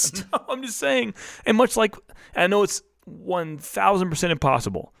globalist? No, I'm just saying. And much like, I know it's 1,000%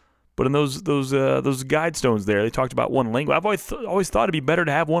 impossible, but in those Guidestones there, they talked about one language. I've always thought it'd be better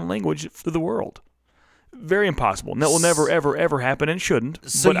to have one language for the world. Very impossible. And that will never, ever, ever happen, and shouldn't.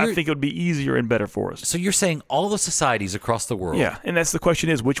 But I think it would be easier and better for us. So you're saying all the societies across the world, yeah, and that's the question: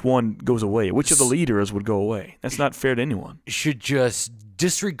 is which one goes away? Which of the leaders would go away? That's not fair to anyone. should just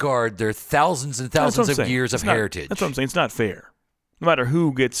disregard their thousands and thousands of years of heritage. That's what I'm saying. It's not fair. No matter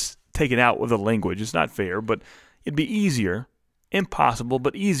who gets taken out with a language, it's not fair. But it'd be easier. Impossible,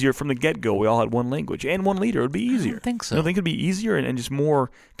 but easier from the get-go. We all had one language and one leader. It would be easier. I don't think so. You don't think it'd be easier and just more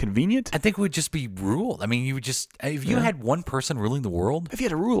convenient? I think it would just be ruled. I mean, you would just, if you had one person ruling the world. If you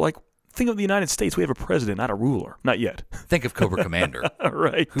had a rule, like, think of the United States. We have a president, not a ruler. Not yet. Think of Cobra Commander.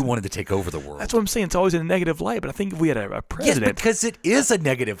 Right. Who wanted to take over the world. That's what I'm saying. It's always in a negative light, but I think if we had a president. Yes, because it is a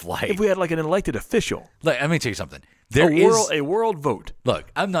negative light. If we had like an elected official. Like, let me tell you something. A world vote. Look,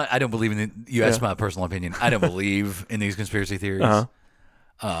 I don't believe in it. You asked my personal opinion. I don't believe in these conspiracy theories.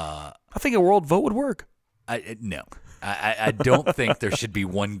 Uh-huh. I think a world vote would work. No. I don't think there should be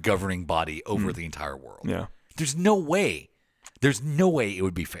one governing body over the entire world. Yeah. There's no way. There's no way it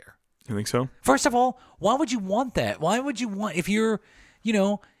would be fair. You think so? First of all, why would you want that? Why would you want, if you're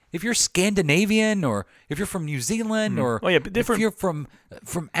Scandinavian, or if you're from New Zealand, or if you're from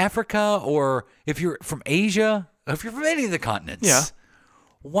Africa, or if you're from Asia, or if you're from any of the continents,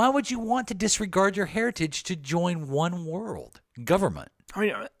 why would you want to disregard your heritage to join one world government? I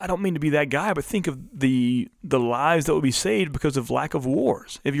mean, I don't mean to be that guy, but think of the lives that would be saved because of lack of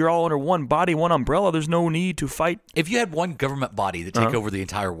wars. If you're all under one body, one umbrella, there's no need to fight. If you had one government body that take over the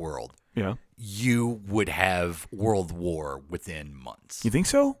entire world, you would have world war within months. You think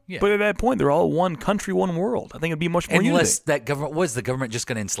so? Yeah. But at that point, they're all one country, one world. I think it'd be much more Unless that government, was the government just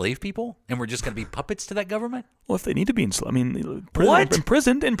going to enslave people, and we're just going to be puppets to that government? Well, if they need to be enslaved, I mean, what?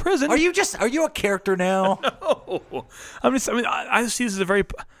 Imprisoned. Are you a character now? No. I see this as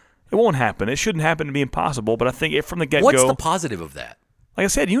it won't happen. It shouldn't happen to be impossible, but I think from the get-go. What's the positive of that? Like I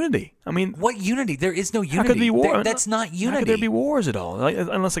said, unity. I mean, what unity? There is no unity. How could there be war? That's not unity. How could there be wars at all?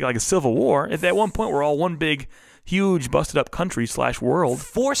 Unless like a civil war. If at one point we're all one big, huge, busted up country / world.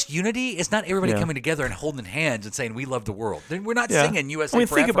 Forced unity is not everybody coming together and holding hands and saying we love the world. We're not singing USA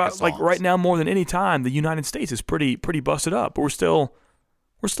for think Africa about songs. like right now more than any time, the United States is pretty busted up, but we're still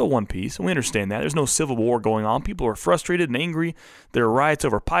one piece, and we understand that. There's no civil war going on. People are frustrated and angry. There are riots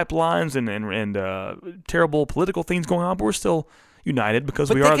over pipelines and terrible political things going on, but we're still united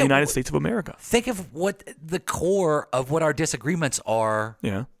because we are the United States of America. Think of what the core of what our disagreements are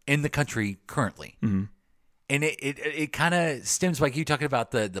in the country currently. Mm-hmm. And it kind of stems like you talking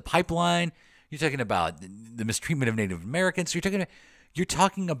about the pipeline. You're talking about the mistreatment of Native Americans. You're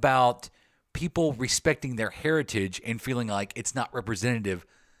talking about people respecting their heritage and feeling like it's not representative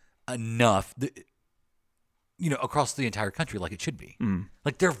enough, across the entire country like it should be. Mm.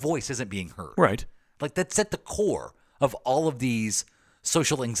 Like their voice isn't being heard. Right. Like that's at the core of all of these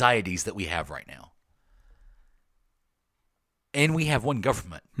social anxieties that we have right now. And we have one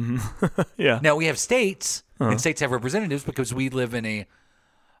government. Mm-hmm. Yeah. Now we have states, and states have representatives because we live in a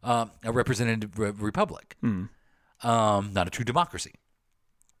representative republic, not a true democracy.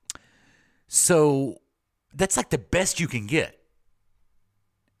 So that's like the best you can get.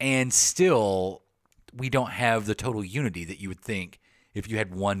 And still, we don't have the total unity that you would think if you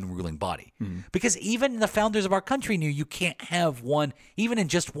had one ruling body. Mm-hmm. Because even the founders of our country knew you can't have one, even in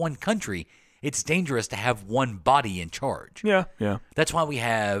just one country, it's dangerous to have one body in charge. Yeah, yeah. That's why we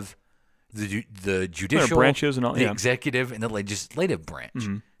have the judicial branches and all, the executive and the legislative branch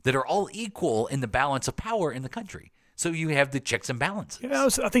that are all equal in the balance of power in the country. So you have the checks and balances. Yeah,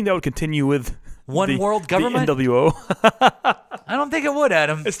 I think that would continue with one world government. The NWO. I don't think it would,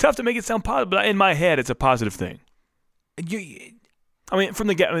 Adam. It's tough to make it sound positive, but in my head, it's a positive thing.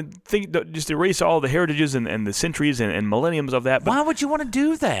 Just erase all the heritages and the centuries and millenniums of that. But why would you want to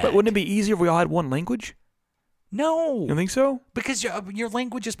do that? But wouldn't it be easier if we all had one language? No. You think so? Because your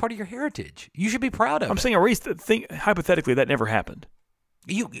language is part of your heritage. You should be proud of it. I'm saying erase. Hypothetically, that never happened.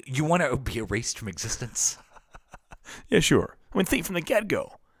 You want to be erased from existence? Yeah, sure. I mean, think from the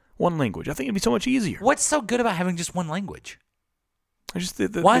get-go. One language. I think it'd be so much easier. What's so good about having just one language?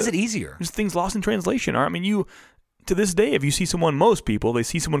 Why is it easier? Just things lost in translation. I mean, to this day, if you see most people, they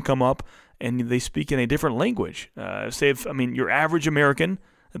see someone come up and they speak in a different language. Your average American,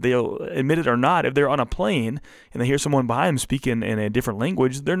 they'll admit it or not, if they're on a plane and they hear someone behind them speak in a different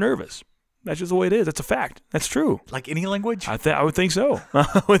language, they're nervous. That's just the way it is. That's a fact. That's true. Like any language? I would think so.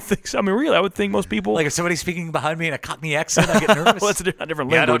 I would think so. I mean, really, I would think most people. Like if somebody's speaking behind me in a Cockney accent, I get nervous. Well, that's a different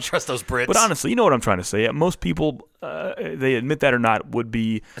language. Yeah, I don't trust those Brits. But honestly, you know what I'm trying to say. Most people, they admit that or not, would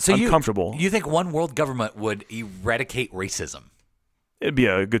be uncomfortable. You think one world government would eradicate racism? It'd be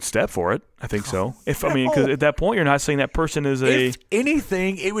a good step for it. I think so. Because at that point, you're not saying that person is a. If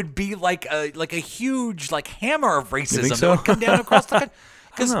anything, it would be like a huge hammer of racism so? that would come down across the country.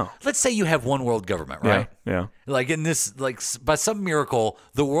 Because know. let's say you have one world government, right? Yeah. Like in this, by some miracle,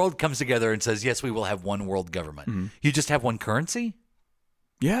 the world comes together and says, "Yes, we will have one world government." Mm-hmm. You just have one currency.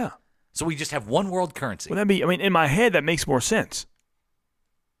 Yeah. So we just have one world currency. Well, in my head, that makes more sense.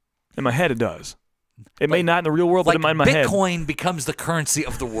 In my head, it does. It may not in the real world, but in my head. Bitcoin becomes the currency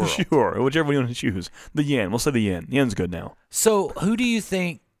of the world. Sure, whichever one you want to choose. The yen. We'll say the yen. The yen's good now. So who do you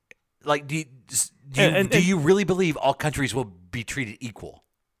think, do you really believe all countries will be treated equal?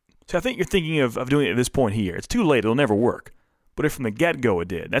 So I think you're thinking of doing it at this point here. It's too late. It'll never work. But if from the get-go it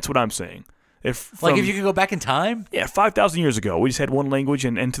did, that's what I'm saying. If you could go back in time? Yeah, 5,000 years ago, we just had one language,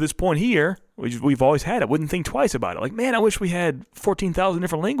 and to this point here, we've always had it. Wouldn't think twice about it. Like, man, I wish we had 14,000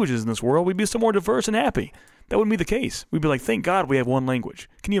 different languages in this world. We'd be so more diverse and happy. That wouldn't be the case. We'd be like, thank God we have one language.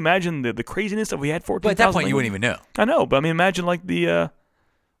 Can you imagine the craziness if we had 14,000 But at that point, languages? you wouldn't even know. I know, but imagine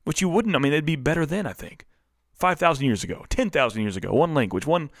which you wouldn't. It'd be better then, I think. 5,000 years ago, 10,000 years ago, one language,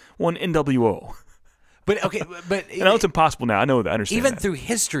 one NWO. But okay, but I know it's impossible now. I know that. I understand. Even that. through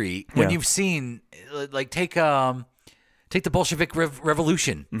history, when you've seen, take the Bolshevik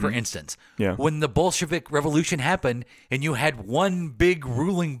Revolution for instance. Yeah. When the Bolshevik Revolution happened, and you had one big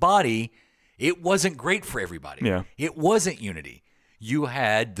ruling body, it wasn't great for everybody. Yeah. It wasn't unity. You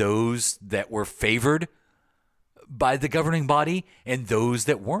had those that were favored by the governing body, and those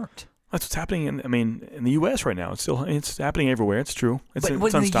that weren't. That's what's happening in the U.S. right now. It's happening everywhere. It's true. It's But in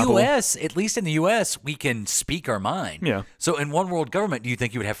unstoppable. the U.S., at least in the U.S., we can speak our mind. Yeah. So in one world government, do you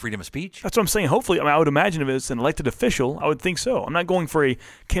think you would have freedom of speech? That's what I'm saying. Hopefully, I would imagine if it's an elected official, I would think so. I'm not going for a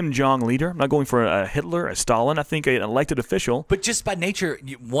Kim Jong leader. I'm not going for a Hitler, a Stalin. I think an elected official. But just by nature,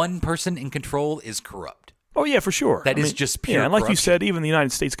 one person in control is corrupt. Oh yeah, for sure. That is just pure. Yeah, and like you corruption. said, even the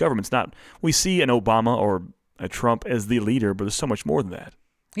United States government's not. We see an Obama or a Trump as the leader, but there's so much more than that.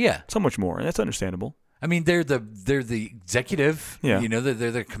 Yeah, so much more, and that's understandable. I mean, they're the executive. Yeah.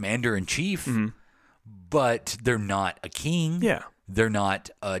 They're the commander in chief, but they're not a king. Yeah, they're not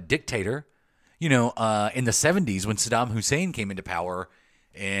a dictator. In the 70s when Saddam Hussein came into power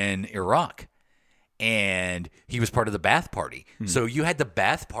in Iraq, and he was part of the Ba'ath Party. So you had the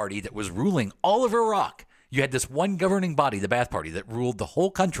Ba'ath Party that was ruling all of Iraq. You had this one governing body, the Ba'ath Party, that ruled the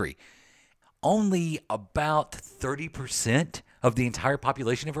whole country. Only about 30% of the entire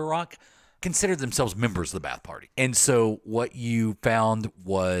population of Iraq considered themselves members of the Ba'ath Party. And so what you found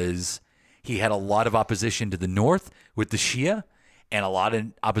was he had a lot of opposition to the north with the Shia and a lot of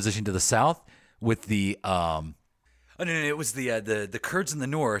opposition to the south with the it was the Kurds in the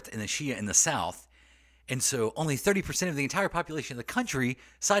north and the Shia in the south. And so only 30% of the entire population of the country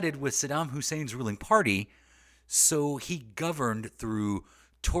sided with Saddam Hussein's ruling party. So he governed through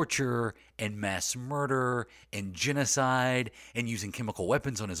torture and mass murder and genocide and using chemical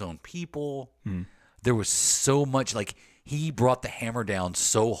weapons on his own people. There was so much, he brought the hammer down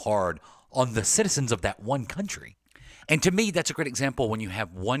so hard on the citizens of that one country. And to me, that's a great example when you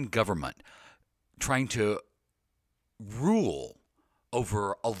have one government trying to rule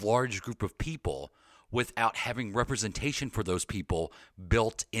over a large group of people without having representation for those people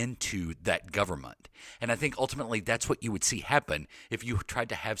built into that government. And I think ultimately that's what you would see happen if you tried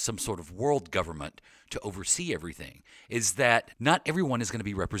to have some sort of world government to oversee everything, is that not everyone is going to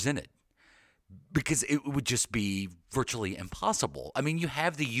be represented because it would just be virtually impossible. I mean, you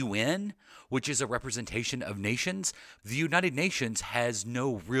have the UN, which is a representation of nations. The United Nations has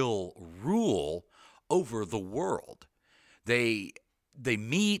no real rule over the world. They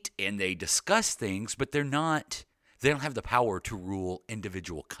meet and they discuss things, but they don't have the power to rule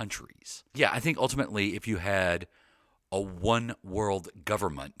individual countries. Yeah, I think ultimately if you had a one world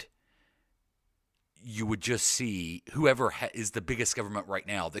government, you would just see whoever is the biggest government right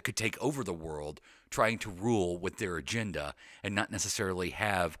now that could take over the world trying to rule with their agenda and not necessarily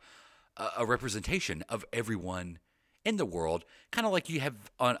have a representation of everyone in the world, kind of like you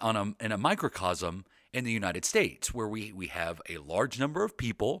have in a microcosm in the United States, where we have a large number of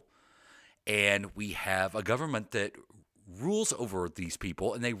people and we have a government that rules over these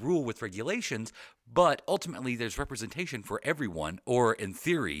people and they rule with regulations, but ultimately there's representation for everyone, or in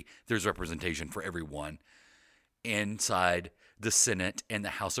theory, there's representation for everyone inside the Senate and the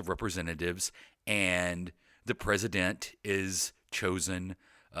House of Representatives, and the president is chosen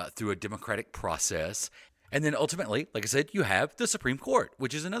through a democratic process. And then ultimately, like I said, you have the Supreme Court,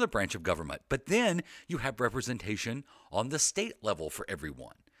 which is another branch of government. But then you have representation on the state level for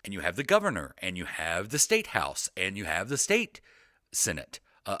everyone. And you have the governor, and you have the state house, and you have the state senate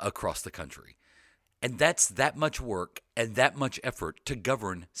across the country. And that's that much work and that much effort to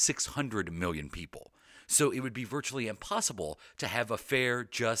govern 600 million people. So it would be virtually impossible to have a fair,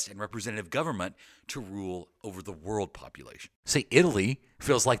 just, and representative government to rule over the world population. Say Italy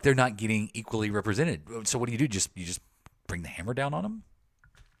feels like they're not getting equally represented. So what do? You just bring the hammer down on them?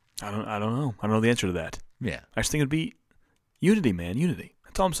 I don't know. I don't know the answer to that. Yeah. I just think it'd be unity, man. Unity.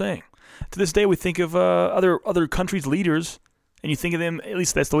 That's all I'm saying. To this day, we think of other countries' leaders, and you think of them, at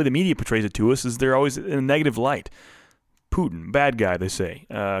least that's the way the media portrays it to us, is they're always in a negative light. Putin, bad guy, they say.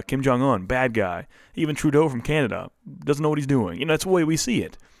 Kim Jong-un, bad guy. Even Trudeau from Canada doesn't know what he's doing. You know, that's the way we see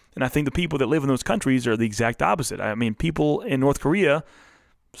it. And I think the people that live in those countries are the exact opposite. I mean, people in North Korea,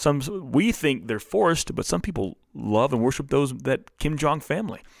 we think they're forced, but some people love and worship that Kim Jong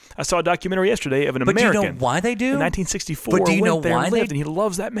family. I saw a documentary yesterday of an American. But do you know why they do? In 1964, but do you know why they lived, and he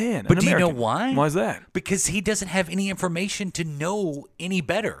loves that man. But do you know why? Why is that? Because he doesn't have any information to know any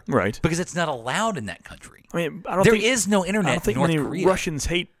better. Right. Because it's not allowed in that country. I mean, there is no internet I don't think in North many Korea. Russians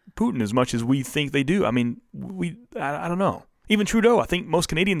hate Putin as much as we think they do. I mean, I don't know. Even Trudeau, I think most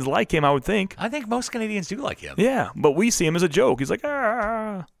Canadians like him, I would think. I think most Canadians do like him. Yeah, but we see him as a joke. He's like,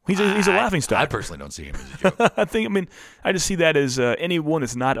 he's a laughing stock. I personally don't see him as a joke. I just see that as anyone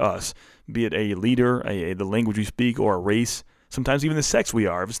that's not us, be it a leader, the language we speak, or a race, sometimes even the sex we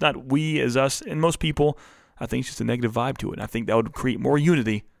are. If it's not we as us and most people, I think it's just a negative vibe to it. And I think that would create more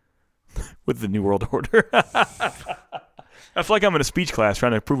unity with the New World Order. I feel like I'm in a speech class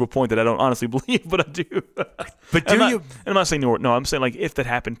trying to prove a point that I don't honestly believe, but I do. But I'm not saying no. I'm saying like if that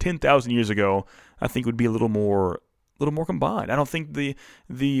happened 10,000 years ago, I think it would be a little more combined. I don't think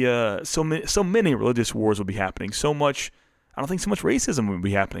so many religious wars would be happening. I don't think so much racism would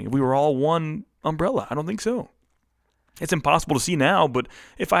be happening if we were all one umbrella. I don't think so. It's impossible to see now, but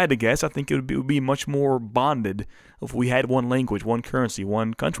if I had to guess, I think it would be much more bonded if we had one language, one currency,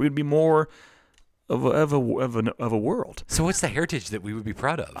 one country. It would be more of a world. So what's the heritage that we would be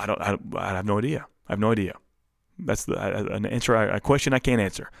proud of? I have no idea. That's an answer. A question I can't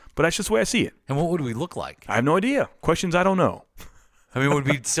answer. But that's just the way I see it. And what would we look like? I have no idea. Questions I don't know. I mean, would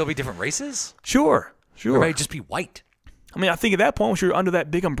we still be different races? Sure. Or might just be white? I mean, I think at that point, once you're under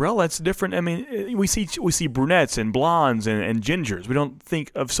that big umbrella, it's different. I mean, we see brunettes and blondes and gingers. We don't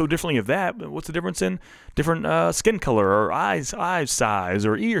think of so differently of that. But what's the difference in different skin color or eye size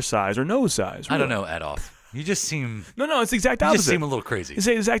or ear size or nose size? Really? I don't know, Adolf. You just seem... No, it's the exact opposite. You just seem a little crazy. It's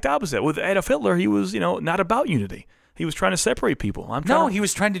the exact opposite. With Adolf Hitler, he was, not about unity. He was trying to separate people. He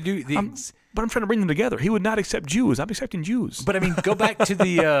was trying to do... But I'm trying to bring them together. He would not accept Jews. I'm accepting Jews. But, I mean, go back to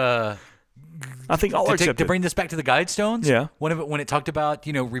the... I think all are accepted. To bring this back to the Guidestones, yeah. When it talked about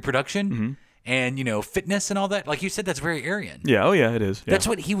reproduction and fitness and all that, like you said, that's very Aryan. Yeah, oh yeah, it is. Yeah. That's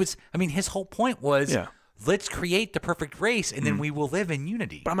what he was. I mean, his whole point was, let's create the perfect race, and then we will live in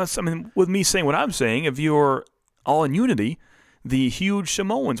unity. But with me saying what I'm saying, if you're all in unity, the huge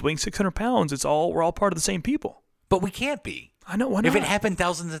Samoans weighing 600 pounds, we're all part of the same people. But we can't be. I know. Why not? If it happened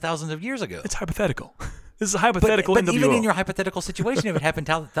thousands and thousands of years ago, it's hypothetical. This is a hypothetical but NWO. Even in your hypothetical situation, if it happened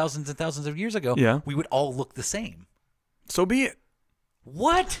thousands and thousands of years ago, we would all look the same. So be it.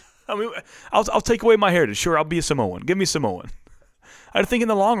 What? I mean, I'll take away my heritage. Sure, I'll be a Samoan. Give me Samoan. I think in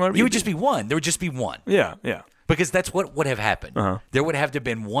the long run, you would just be one. There would just be one. Yeah. Because that's what would have happened. Uh-huh. There would have to have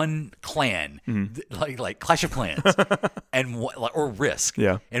been one clan, like Clash of Clans, or Risk.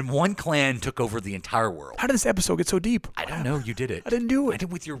 Yeah. And one clan took over the entire world. How did this episode get so deep? I don't know. You did it. I didn't do it. I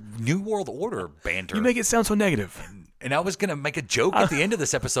did with your New World Order banter. You make it sound so negative. And I was going to make a joke at the end of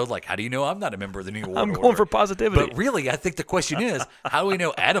this episode, like, how do you know I'm not a member of the New World Order? I'm going for positivity. But really, I think the question is, how do we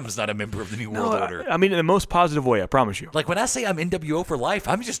know Adam's not a member of the New World Order? I mean, in the most positive way, I promise you. Like, when I say I'm NWO for life,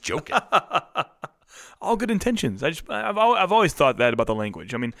 I'm just joking. All good intentions. I've always thought that about the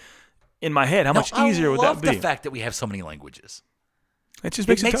language. I mean, in my head, how much easier would that be? I love the fact that we have so many languages. It just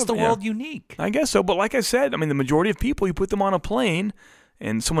makes the world unique. I guess so. But like I said, I mean, the majority of people, you put them on a plane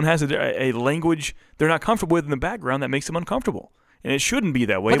and someone has a language they're not comfortable with in the background, that makes them uncomfortable. And it shouldn't be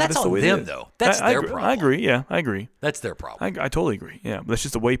that way. But that's on them, though. That's their problem. I agree. Yeah, I agree. That's their problem. I totally agree. Yeah, but that's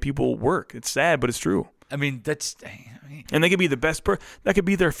just the way people work. It's sad, but it's true. I mean, and they could be the best that could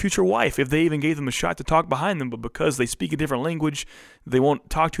be their future wife if they even gave them a shot to talk behind them, but because they speak a different language, they won't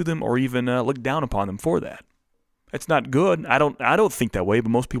talk to them or even look down upon them for that. It's not good. I don't think that way, but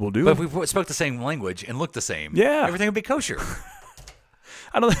most people do. But if we spoke the same language and looked the same, everything would be kosher.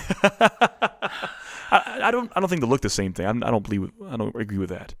 I don't. I don't think they look the same thing. I don't agree with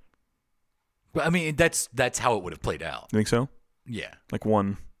that. But I mean, that's how it would have played out. You think so? Yeah. Like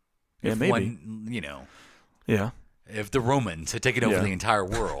one. Yeah, if maybe. One, Yeah. if the Romans had taken over the entire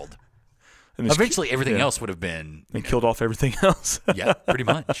world, And eventually everything else would have been and killed off everything else. yeah, pretty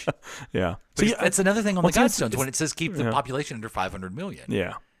much. Yeah. So that's another thing on the Guidestones when it says keep the yeah. population under 500 million.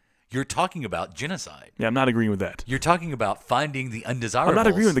 Yeah. You're talking about genocide. Yeah, I'm not agreeing with that. You're talking about finding the undesirables. I'm not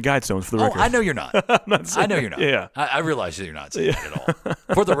agreeing with the Guidestones for the record. Oh, I know you're not. I know you're not. Yeah. I realize that you're not saying that at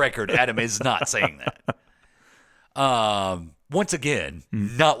all. For the record, Adam is not saying that. Once again,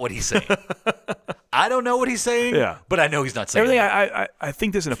 not what he's saying. I don't know what he's saying, but I know he's not saying everything. that. I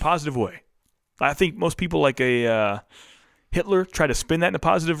think this in a positive way. I think most people like a Hitler try to spin that in a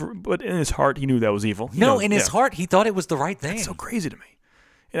positive, but in his heart, he knew that was evil. In his heart, he thought it was the right thing. That's so crazy to me.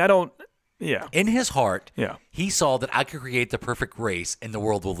 And I don't, In his heart, Yeah. he saw that I could create the perfect race and the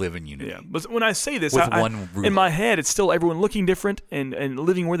world will live in unity. Yeah, but when I say this, With one ruler. in my head, it's still everyone looking different and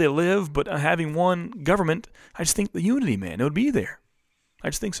living where they live, but having one government, I just think the unity, man, it would be there. I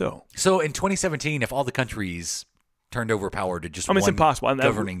just think so. So in 2017, if all the countries turned over power to just I mean, it's one impossible.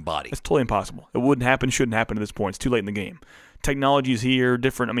 governing body. It's totally impossible. It wouldn't happen, shouldn't happen at this point. It's too late in the game. Technology's here,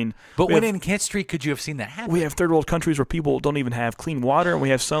 different. I mean, But when in history could you have seen that happen? we have third world countries where people don't even have clean water, and we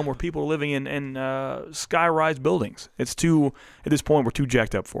have some where people are living in sky-rise buildings. It's too, at this point, we're too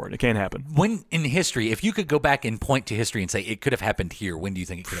jacked up for it. It can't happen. When in history, if you could go back and point to history and say it could have happened here, when do you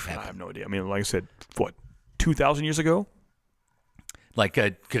think it could have I happened? have no idea. I mean, like I said, what, 2,000 years ago? Like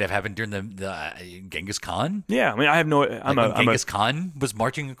could have happened during the Genghis Khan? Yeah, I mean, I have no. Like when Genghis Khan was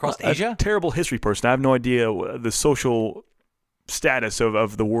marching across Asia? A terrible history person. I have no idea the social status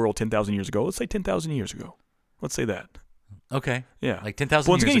of the world 10,000 years ago. Let's say 10,000 years ago. Let's say that. Okay. Yeah. Like 10,000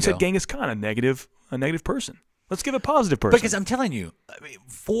 Once years again, you ago. said Genghis Khan, a negative person. Let's give a positive person. Because I'm telling you, I mean,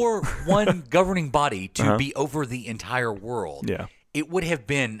 for one governing body to be over the entire world, Yeah. it would have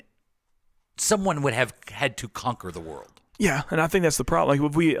been someone would have had to conquer the world. Yeah, and I think that's the problem. Like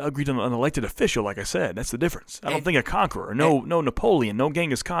if we agreed on an elected official, like I said, that's the difference. I don't think a conqueror, no Napoleon, no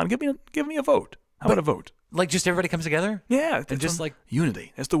Genghis Khan. Give me a vote. How about a vote? Like just everybody comes together? Yeah, And just like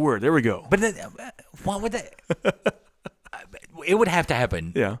unity. That's the word. There we go. But then, what would that? It would have to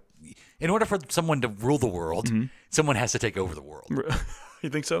happen. Yeah. In order for someone to rule the world, someone has to take over the world. You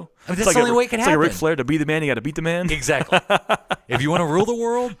think so? I mean, that's the only way it can It's happen. like a Ric Flair, to be the man, you got to beat the man. Exactly. If you want to rule the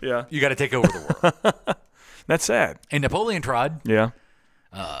world, Yeah. you got to take over the world. That's sad. And Napoleon tried. Yeah.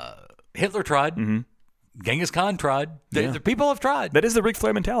 Hitler tried. Genghis Khan tried. The people have tried. That is the Ric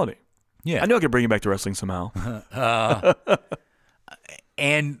Flair mentality. Yeah. I know I could bring it back to wrestling somehow.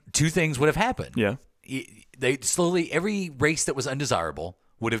 And two things would have happened. Yeah. They slowly, every race that was undesirable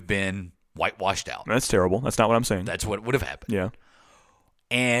would have been whitewashed out. That's terrible. That's not what I'm saying. That's what would have happened. Yeah.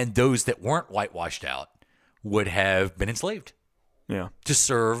 And those that weren't whitewashed out would have been enslaved Yeah. to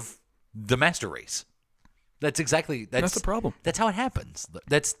serve the master race. That's That's the problem. That's how it happens.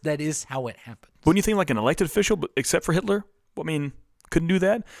 That is how it happens. Wouldn't you think like an elected official, but except for Hitler? I mean, couldn't do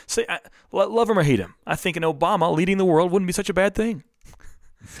that? Say, love him or hate him. I think an Obama leading the world wouldn't be such a bad thing.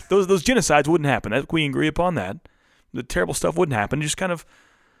 Those genocides wouldn't happen. We agree upon that. The terrible stuff wouldn't happen. You just kind of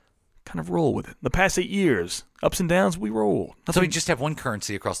roll with it. The past 8 years, ups and downs, we roll. So we just have one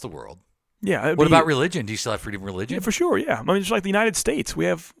currency across the world. Yeah. What about religion? Do you still have freedom of religion? Yeah, for sure. Yeah. I mean, it's like the United States. We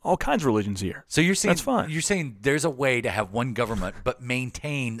have all kinds of religions here. So you're saying that's fine. You're saying there's a way to have one government but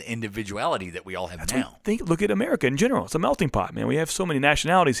maintain the individuality that we all have now. Look at America in general. It's a melting pot, man. We have so many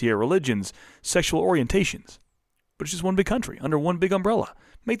nationalities here, religions, sexual orientations. But it's just one big country under one big umbrella.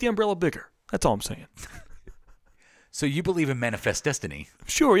 Make the umbrella bigger. That's all I'm saying. So you believe in manifest destiny?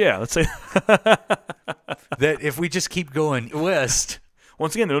 Sure, yeah. Let's say that if we just keep going west,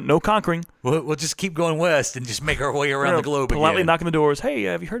 once again, no conquering. We'll just keep going west and just make our way around the globe politely again. knocking the doors. Hey,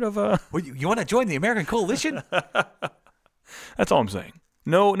 have you heard of? Well, you want to join the American coalition? That's all I'm saying.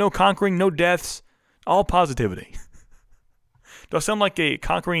 No conquering, no deaths, all positivity. Do I sound like a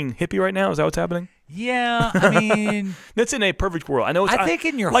conquering hippie right now? Is that what's happening? Yeah, I mean, that's in a perfect world. I know. I think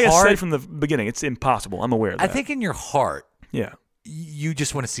in your like heart, I said from the beginning, it's impossible. I'm aware of that. I think in your heart, yeah, you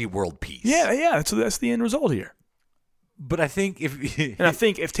just want to see world peace. Yeah. So that's the end result here. But I think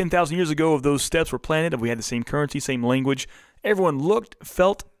if 10,000 years ago, if those steps were planted, if we had the same currency, same language, everyone looked,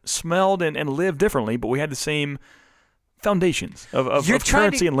 felt, smelled, and lived differently, but we had the same foundations of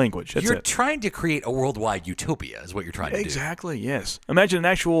currency and language. That's you're trying to create a worldwide utopia, is what you're trying to do. Exactly, yes. Imagine an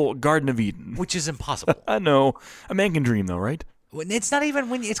actual Garden of Eden. Which is impossible. I know. A man can dream, though, right? It's not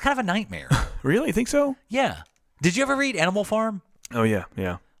even it's kind of a nightmare. Really? You think so? Yeah. Did you ever read Animal Farm? Oh, yeah.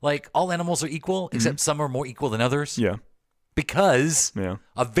 Like, all animals are equal, except some are more equal than others? Yeah. because Yeah.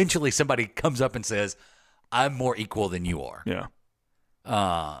 eventually somebody comes up and says, I'm more equal than you are. Yeah.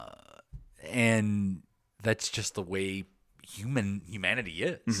 And that's just the way humanity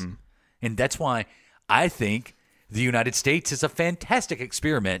is. Mm-hmm. And that's why I think the United States is a fantastic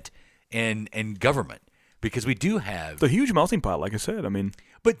experiment in government, because we do have It's a huge melting pot, like I said. I mean,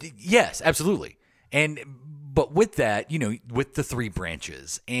 But yes, absolutely. But with that, with the three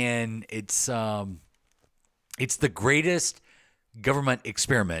branches, and it's the greatest government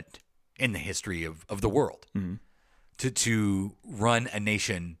experiment in the history of the world to run a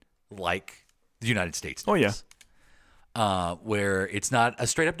nation like the United States does. Oh, yeah. Where it's not a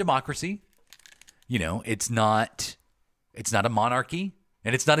straight up democracy, it's not a monarchy,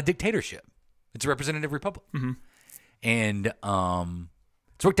 and it's not a dictatorship. It's a representative republic, and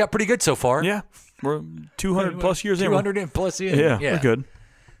it's worked out pretty good so far. yeah, we're 200 plus years in. 200 and plus in. Yeah, we're good.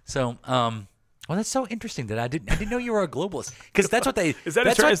 So, well, that's so interesting that I didn't know you were a globalist, because that's what they Is that a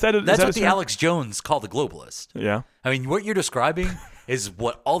that's term? what, Is that a- that's is that what a the term? Alex Jones called the globalist. Yeah. I mean, what you're describing is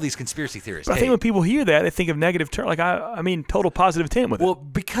what all these conspiracy theorists. But I think when people hear that, they think of negative term. Like I mean, total positive intent with well,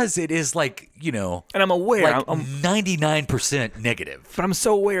 it. because it is like And I'm aware. like I'm 99% negative. but I'm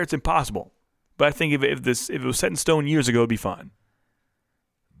so aware it's impossible. But I think if it was set in stone years ago, it'd be fine.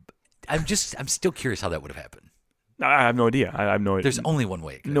 I'm still curious how that would have happened. I have no idea. I have no idea. There's only one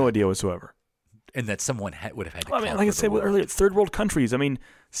way, it could no have idea whatsoever. happened, and that someone would have had to. I mean, like I said earlier, third world countries. I mean,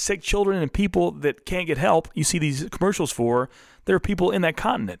 sick children and people that can't get help. You see these commercials for. There are people in that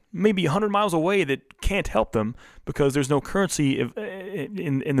continent, maybe 100 miles away, that can't help them because there's no currency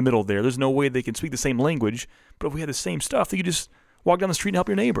in the middle there. There's no way they can speak the same language. But if we had the same stuff, you could just walk down the street and help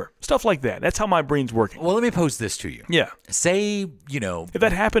your neighbor. Stuff like that. That's how my brain's working. Well, let me pose this to you. Yeah. Say, If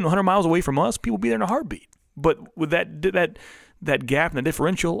that happened 100 miles away from us, people would be there in a heartbeat. But with that gap and the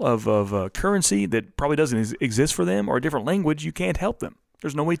differential of currency that probably doesn't exist for them, or a different language, you can't help them.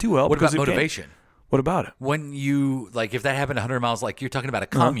 There's no way to help. what because about you can't. motivation? What about it? When you, like, if that happened 100 miles, like you're talking about a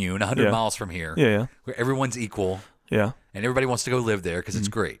commune 100 Yeah. miles from here, Yeah. where everyone's equal Yeah. and everybody wants to go live there because it's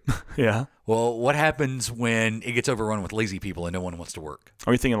great. Yeah. Well, what happens when it gets overrun with lazy people and no one wants to work?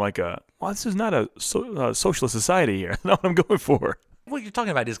 Are you thinking like, well, this is not a socialist society here. That's not what I'm going for. What you're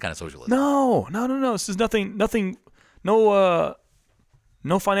talking about is kind of socialism. No. This is nothing, no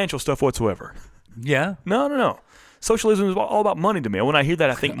financial stuff whatsoever. Yeah? No. Socialism is all about money to me. When I hear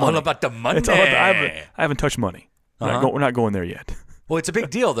that, I think money. All about the money. It's all about I haven't touched money. We're not going there yet. Well, it's a big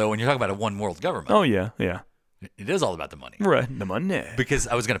deal, though, when you're talking about a one world government. Oh, yeah. It is all about the money. Right. The money. Because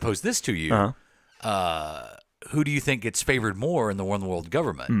I was going to pose this to you. Who do you think gets favored more in the one world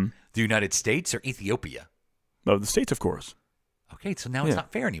government? The United States or Ethiopia? No, the States, of course. Okay, so now it's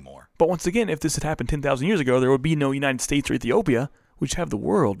not fair anymore. But once again, if this had happened 10,000 years ago, there would be no United States or Ethiopia. We'd just have the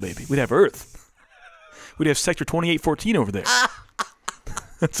world, baby. We'd have Earth. We'd have Sector 2814 over there.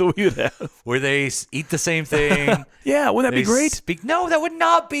 That's what we would have. Where they eat the same thing. Yeah, wouldn't that be great? No, that would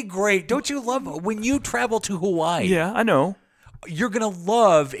not be great. Don't you love when you travel to Hawaii? Yeah, I know. You're going to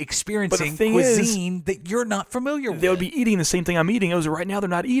love experiencing thing cuisine that you're not familiar with. They would be eating the same thing I'm eating. Right now they're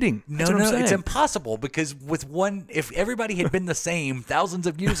not eating. No, That's what I'm saying. it's impossible, because if everybody had been the same thousands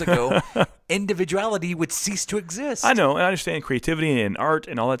of years ago, individuality would cease to exist. I know. I understand creativity and art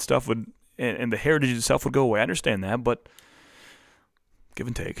and all that stuff and the heritage itself would go away. I understand that, but give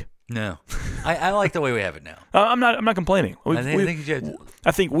and take. No, I like the way we have it now. I'm not complaining.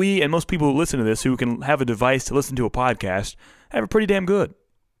 I think we and most people who listen to this, who can have a device to listen to a podcast, have it pretty damn good.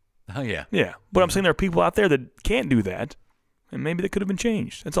 Oh yeah, yeah. But I'm saying there are people out there that can't do that, and maybe that could have been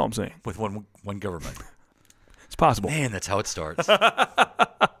changed. That's all I'm saying. With one government, it's possible. Man, that's how it starts.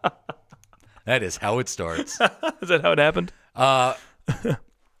 That is how it starts. Is that how it happened?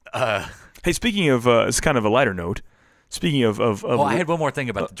 Hey, speaking of, it's kind of a lighter note. Speaking of well, I had one more thing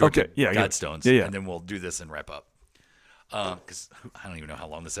about the Georgia Guidestones, yeah. and then we'll do this and wrap up. Because I don't even know how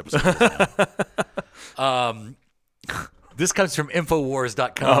long this episode is now. This comes from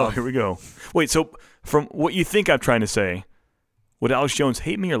Infowars.com. Oh, here we go. Wait, so from what you think I'm trying to say, would Alex Jones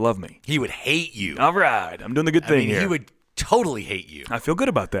hate me or love me? He would hate you. All right, I'm doing the good thing here. He would totally hate you. I feel good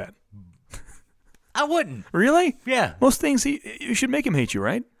about that. I wouldn't. Really? Yeah. Most things you should make him hate you,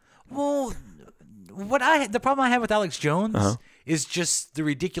 right? Well, the problem I have with Alex Jones is just the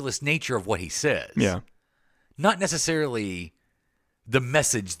ridiculous nature of what he says. Yeah. Not necessarily the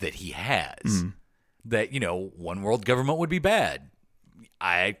message that he has. That, one world government would be bad.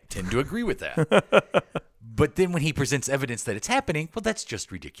 I tend to agree with that. But then when he presents evidence that it's happening, well, that's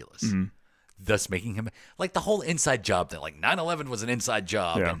just ridiculous. Thus making him, like the whole inside job thing, like 9/11 was an inside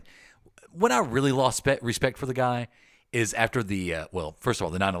job. Yeah. And when I really lost respect for the guy is after the, first of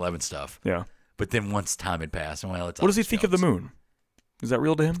all, the 9/11 stuff. Yeah. But then once time had passed, well, it's What does he Alex think of the Jones. moon? Is that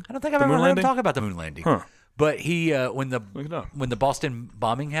real to him? I don't think I've The ever moon heard him landing? talk about the moon landing. Huh. But he when Look it up. the Boston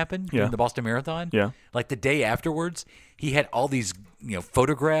bombing happened, Yeah. the Boston Marathon, Yeah. like the day afterwards, he had all these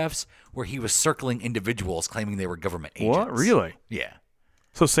photographs where he was circling individuals claiming they were government agents. What? Really? Yeah.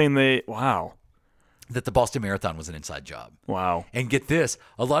 So saying wow. That the Boston Marathon was an inside job. Wow. And get this,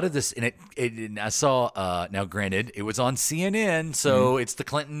 a lot of this, and I saw, now granted, it was on CNN, so it's the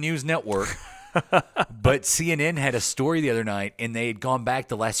Clinton News Network, but CNN had a story the other night, and they had gone back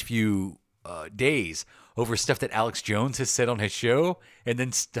the last few days over stuff that Alex Jones has said on his show, and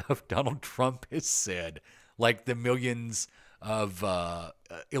then stuff Donald Trump has said, like the millions of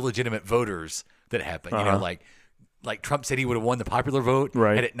illegitimate voters that happened. You know, like Trump said he would have won the popular vote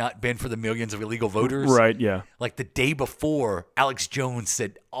had it not been for the millions of illegal voters. Right, yeah. Like the day before, Alex Jones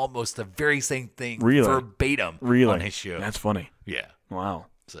said almost the very same thing verbatim on his show. That's funny. Yeah. Wow.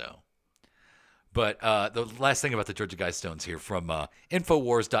 So, but the last thing about the Georgia Guidestones here from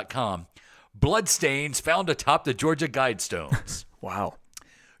Infowars.com. Bloodstains found atop the Georgia Guidestones. Wow.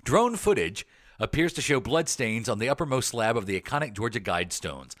 Drone footage appears to show bloodstains on the uppermost slab of the iconic Georgia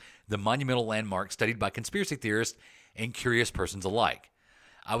Guidestones, the monumental landmark studied by conspiracy theorists and curious persons alike.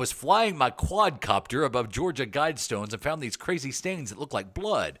 I was flying my quadcopter above Georgia Guidestones and found these crazy stains that look like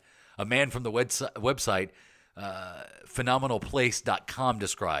blood. A man from the website phenomenalplace.com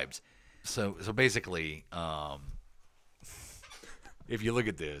describes. So basically, if you look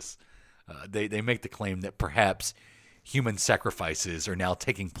at this, they make the claim that perhaps human sacrifices are now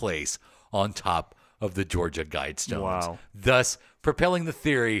taking place on top of the Georgia Guidestones. Wow. Thus propelling the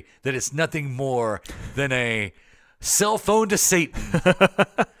theory that it's nothing more than a cell phone to Satan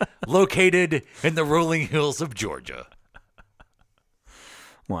located in the rolling hills of Georgia.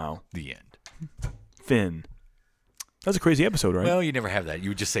 Wow. The end. Finn. That's a crazy episode, right? Well, you never have that.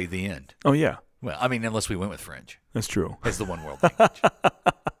 You would just say the end. Oh, yeah. Well, I mean, unless we went with French That's true. as the one world language.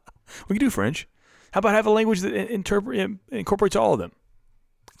 We can do French. How about have a language that incorporates all of them?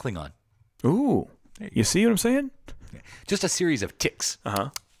 Klingon. Ooh. You see what I'm saying? Just a series of ticks.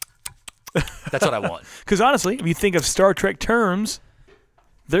 Uh-huh. That's what I want. Because honestly, if you think of Star Trek terms,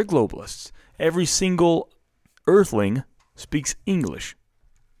 they're globalists. Every single Earthling speaks English.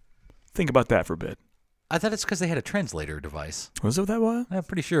 Think about that for a bit. I thought it's because they had a translator device. Was it that way? I'm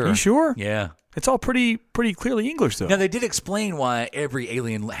pretty sure. You sure? Yeah. It's all pretty clearly English, though. Now, they did explain why every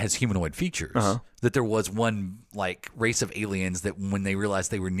alien has humanoid features. Uh-huh. That there was one race of aliens that when they realized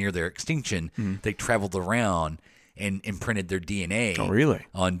they were near their extinction, they traveled around and imprinted their DNA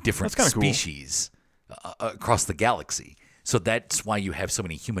on different species across the galaxy. So that's why you have so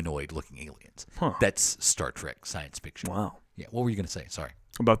many humanoid-looking aliens. Huh. That's Star Trek science fiction. Wow. Yeah. What were you going to say? Sorry.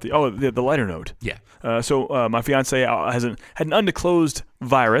 About the lighter note. Yeah. So my fiance had an undisclosed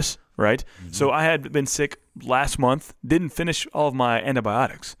virus, right? Mm-hmm. So I had been sick last month. Didn't finish all of my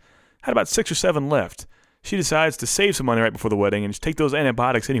antibiotics. Had about 6 or 7 left. She decides to save some money right before the wedding and just take those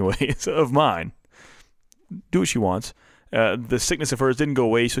antibiotics anyways of mine. Do what she wants. The sickness of hers didn't go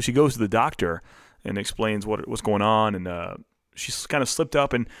away, so she goes to the doctor and explains what's going on. And she's kind of slipped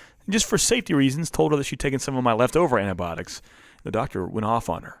up and just for safety reasons told her that she'd taken some of my leftover antibiotics. The doctor went off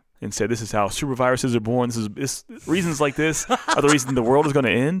on her and said, "This is how superviruses are born. This reasons like this are the reason the world is going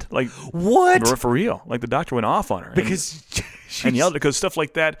to end." Like what? For real? Like the doctor went off on her because and yelled because stuff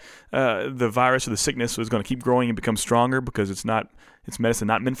like that. The virus or the sickness was going to keep growing and become stronger because it's medicine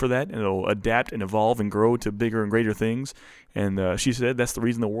not meant for that, and it'll adapt and evolve and grow to bigger and greater things. And she said that's the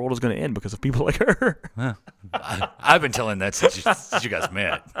reason the world is going to end because of people like her. Huh. I've been telling that since you guys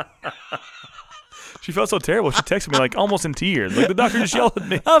met. She felt so terrible. She texted me like almost in tears. Like the doctor just yelled at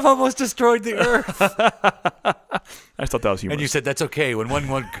me. I've almost destroyed the earth. I just thought that was humorous. And you said that's okay when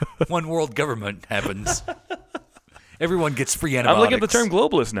one world government happens. Everyone gets free antibiotics. I'm looking at the term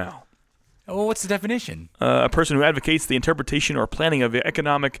globalist now. Oh, what's the definition? A person who advocates the interpretation or planning of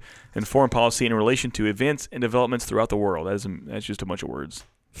economic and foreign policy in relation to events and developments throughout the world. That's just a bunch of words.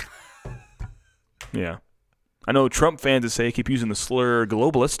 Yeah. I know Trump fans that say keep using the slur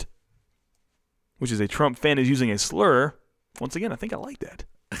globalist, which is a Trump fan is using a slur. Once again, I think I like that.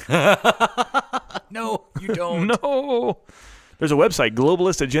 No, you don't. No. There's a website,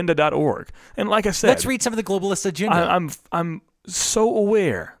 globalistagenda.org. And like I said, let's read some of the globalist agenda. I'm so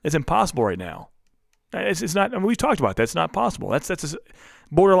aware it's impossible right now. It's not. I mean, we've talked about that. It's not possible. That's a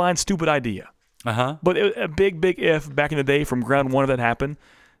borderline stupid idea. But a big if back in the day from ground one of that happened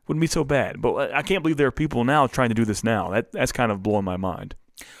wouldn't be so bad. But I can't believe there are people now trying to do this now. That's kind of blowing my mind.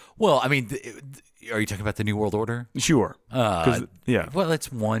 Well, I mean, Are you talking about the New World Order? Sure. Yeah. Well,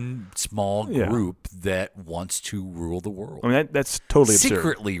 it's one small group that wants to rule the world. I mean, that's totally absurd.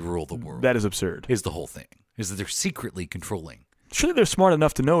 Secretly rule the world. That is absurd. Is the whole thing. Is that they're secretly controlling. Surely they're smart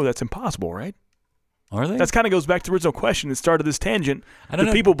enough to know that's impossible, right? Are they? That kind of goes back to the original question that started this tangent. I don't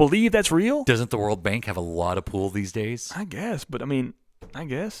know. People believe that's real? Doesn't the World Bank have a lot of pull these days? I guess, but I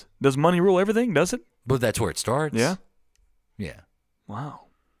guess. Does money rule everything? Does it? But that's where it starts. Yeah? Yeah. Wow.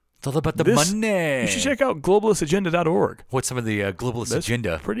 It's all about the money. You should check out globalistagenda.org. What's some of the globalist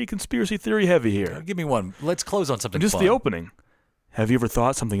agenda? Pretty conspiracy theory heavy here. Give me one. Let's close on something Just fun. the opening. Have you ever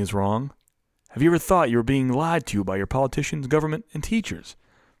thought something is wrong? Have you ever thought you're being lied to by your politicians, government, and teachers?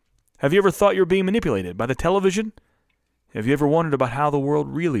 Have you ever thought you're being manipulated by the television? Have you ever wondered about how the world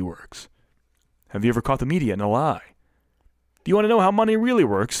really works? Have you ever caught the media in a lie? Do you want to know how money really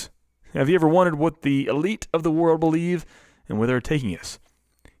works? Have you ever wondered what the elite of the world believe and where they're taking us?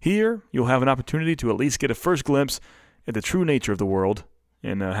 Here, you'll have an opportunity to at least get a first glimpse at the true nature of the world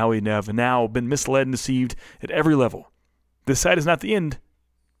and how we have now been misled and deceived at every level. This site is not the end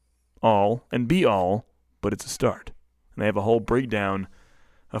all and be all, but it's a start. And they have a whole breakdown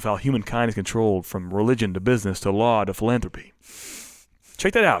of how humankind is controlled from religion to business to law to philanthropy.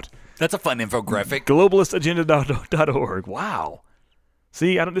 Check that out. That's a fun infographic. Globalistagenda.org. Wow.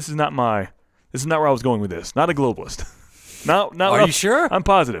 See, this is not where I was going with this. Not a globalist. Are you sure? I'm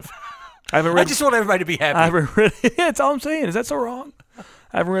positive. I haven't read. I just want everybody to be happy. I haven't read. Yeah, that's all I'm saying. Is that so wrong?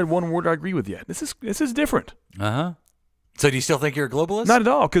 I haven't read one word I agree with yet. This is different. So do you still think you're a globalist? Not at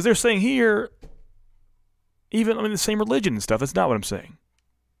all, because they're saying here, the same religion and stuff. That's not what I'm saying.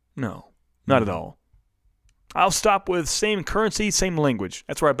 No, not at all. I'll stop with same currency, same language.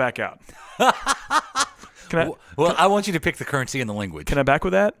 That's where I back out. I want you to pick the currency and the language. Can I back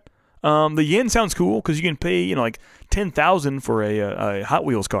with that? The yen sounds cool because you can pay, like $10,000 for a Hot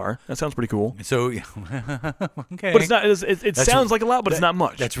Wheels car. That sounds pretty cool. So, okay, but it's not. It sounds like a lot, but it's not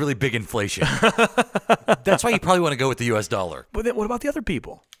much. That's really big inflation. That's why you probably want to go with the U.S. dollar. But then, what about the other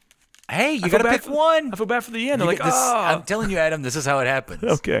people? Hey, you got to pick one. I feel bad for the yen. They're I'm telling you, Adam, this is how it happens.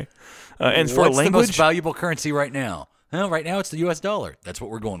 Okay. And for what's language, the most valuable currency right now? Well, right now it's the U.S. dollar. That's what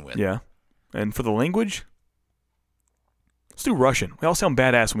we're going with. Yeah. And for the language, let's do Russian. We all sound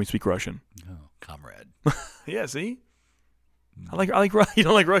badass when we speak Russian. Oh, comrade. Yeah. See, I like. You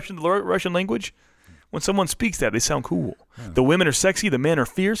don't like Russian language? When someone speaks that, they sound cool. Oh. The women are sexy. The men are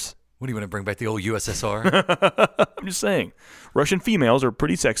fierce. What do you want to bring back the old USSR? I'm just saying. Russian females are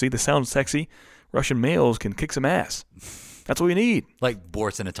pretty sexy. They sound sexy. Russian males can kick some ass. That's what we need. Like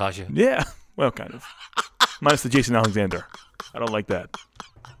Boris and Natasha? Yeah. Well, kind of. Minus the Jason Alexander. I don't like that.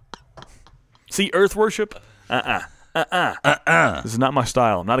 See, earth worship? This is not my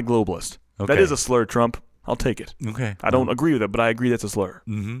style. I'm not a globalist. Okay. That is a slur, Trump. I'll take it. Okay. I don't agree with it, but I agree that's a slur.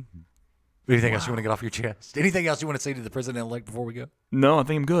 Mm-hmm. Anything else you want to get off your chest? Anything else you want to say to the president-elect before we go? No, I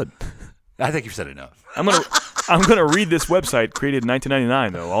think I'm good. I think you've said enough. I'm gonna read this website created in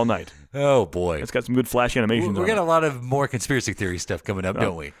 1999 though all night. Oh boy, it's got some good flash animations. We got a lot of more conspiracy theory stuff coming up,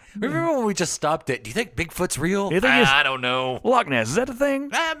 don't we? Remember when we just stopped it? Do you think Bigfoot's real? I don't know. Loch Ness, is that a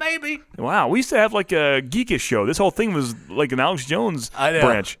thing? Maybe. Wow, we used to have like a geekish show. This whole thing was like an Alex Jones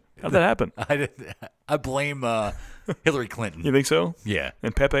branch. How'd that happen? I blame Hillary Clinton. You think so? Yeah.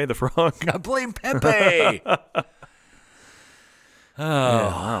 And Pepe the Frog? I blame Pepe.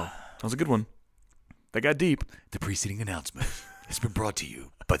 Wow. That was a good one. That got deep. The preceding announcement has been brought to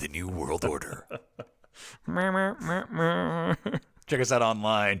you by the New World Order. Check us out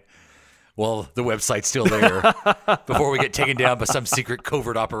online. Well, the website's still there before we get taken down by some secret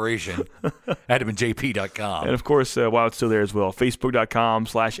covert operation. AdamandJP.com. And, of course, while it's still there as well,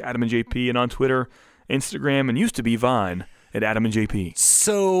 Facebook.com/AdamandJP and on Twitter, Instagram, and used to be Vine at AdamandJP.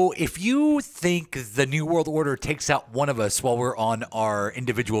 So if you think the New World Order takes out one of us while we're on our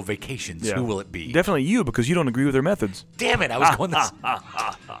individual vacations, who will it be? Definitely you, because you don't agree with their methods. Damn it, I was going this...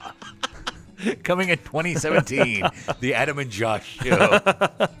 Coming in 2017, the Adam and Josh Show.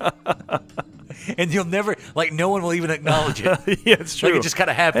 And you'll never, no one will even acknowledge it. Yeah, it's true. It just kind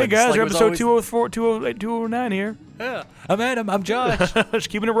of happens. Hey, guys, we're episode 204, 208, 209 here. Yeah, I'm Adam, I'm Josh. Just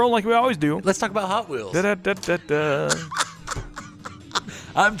keeping it rolling like we always do. Let's talk about Hot Wheels. Da-da-da-da-da.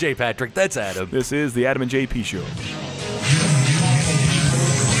 I'm Jay Patrick, that's Adam. This is the Adam and JP Show.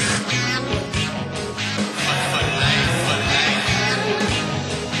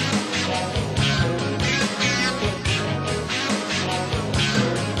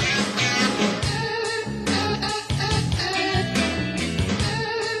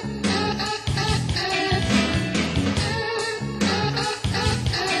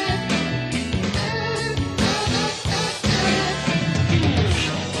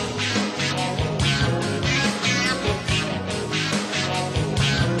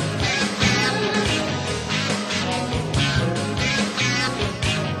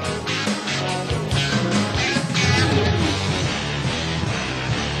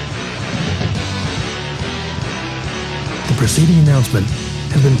 preceding announcement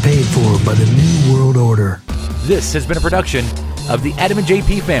have been paid for by the New World Order. This has been a production of the Adam and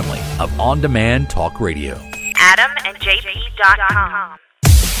JP family of on-demand talk radio. AdamandJP.com.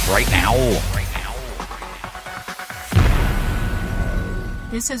 Right now.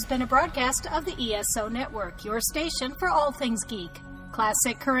 This has been a broadcast of the ESO Network, your station for all things geek,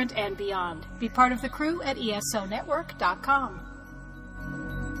 classic, current, and beyond. Be part of the crew at ESONetwork.com.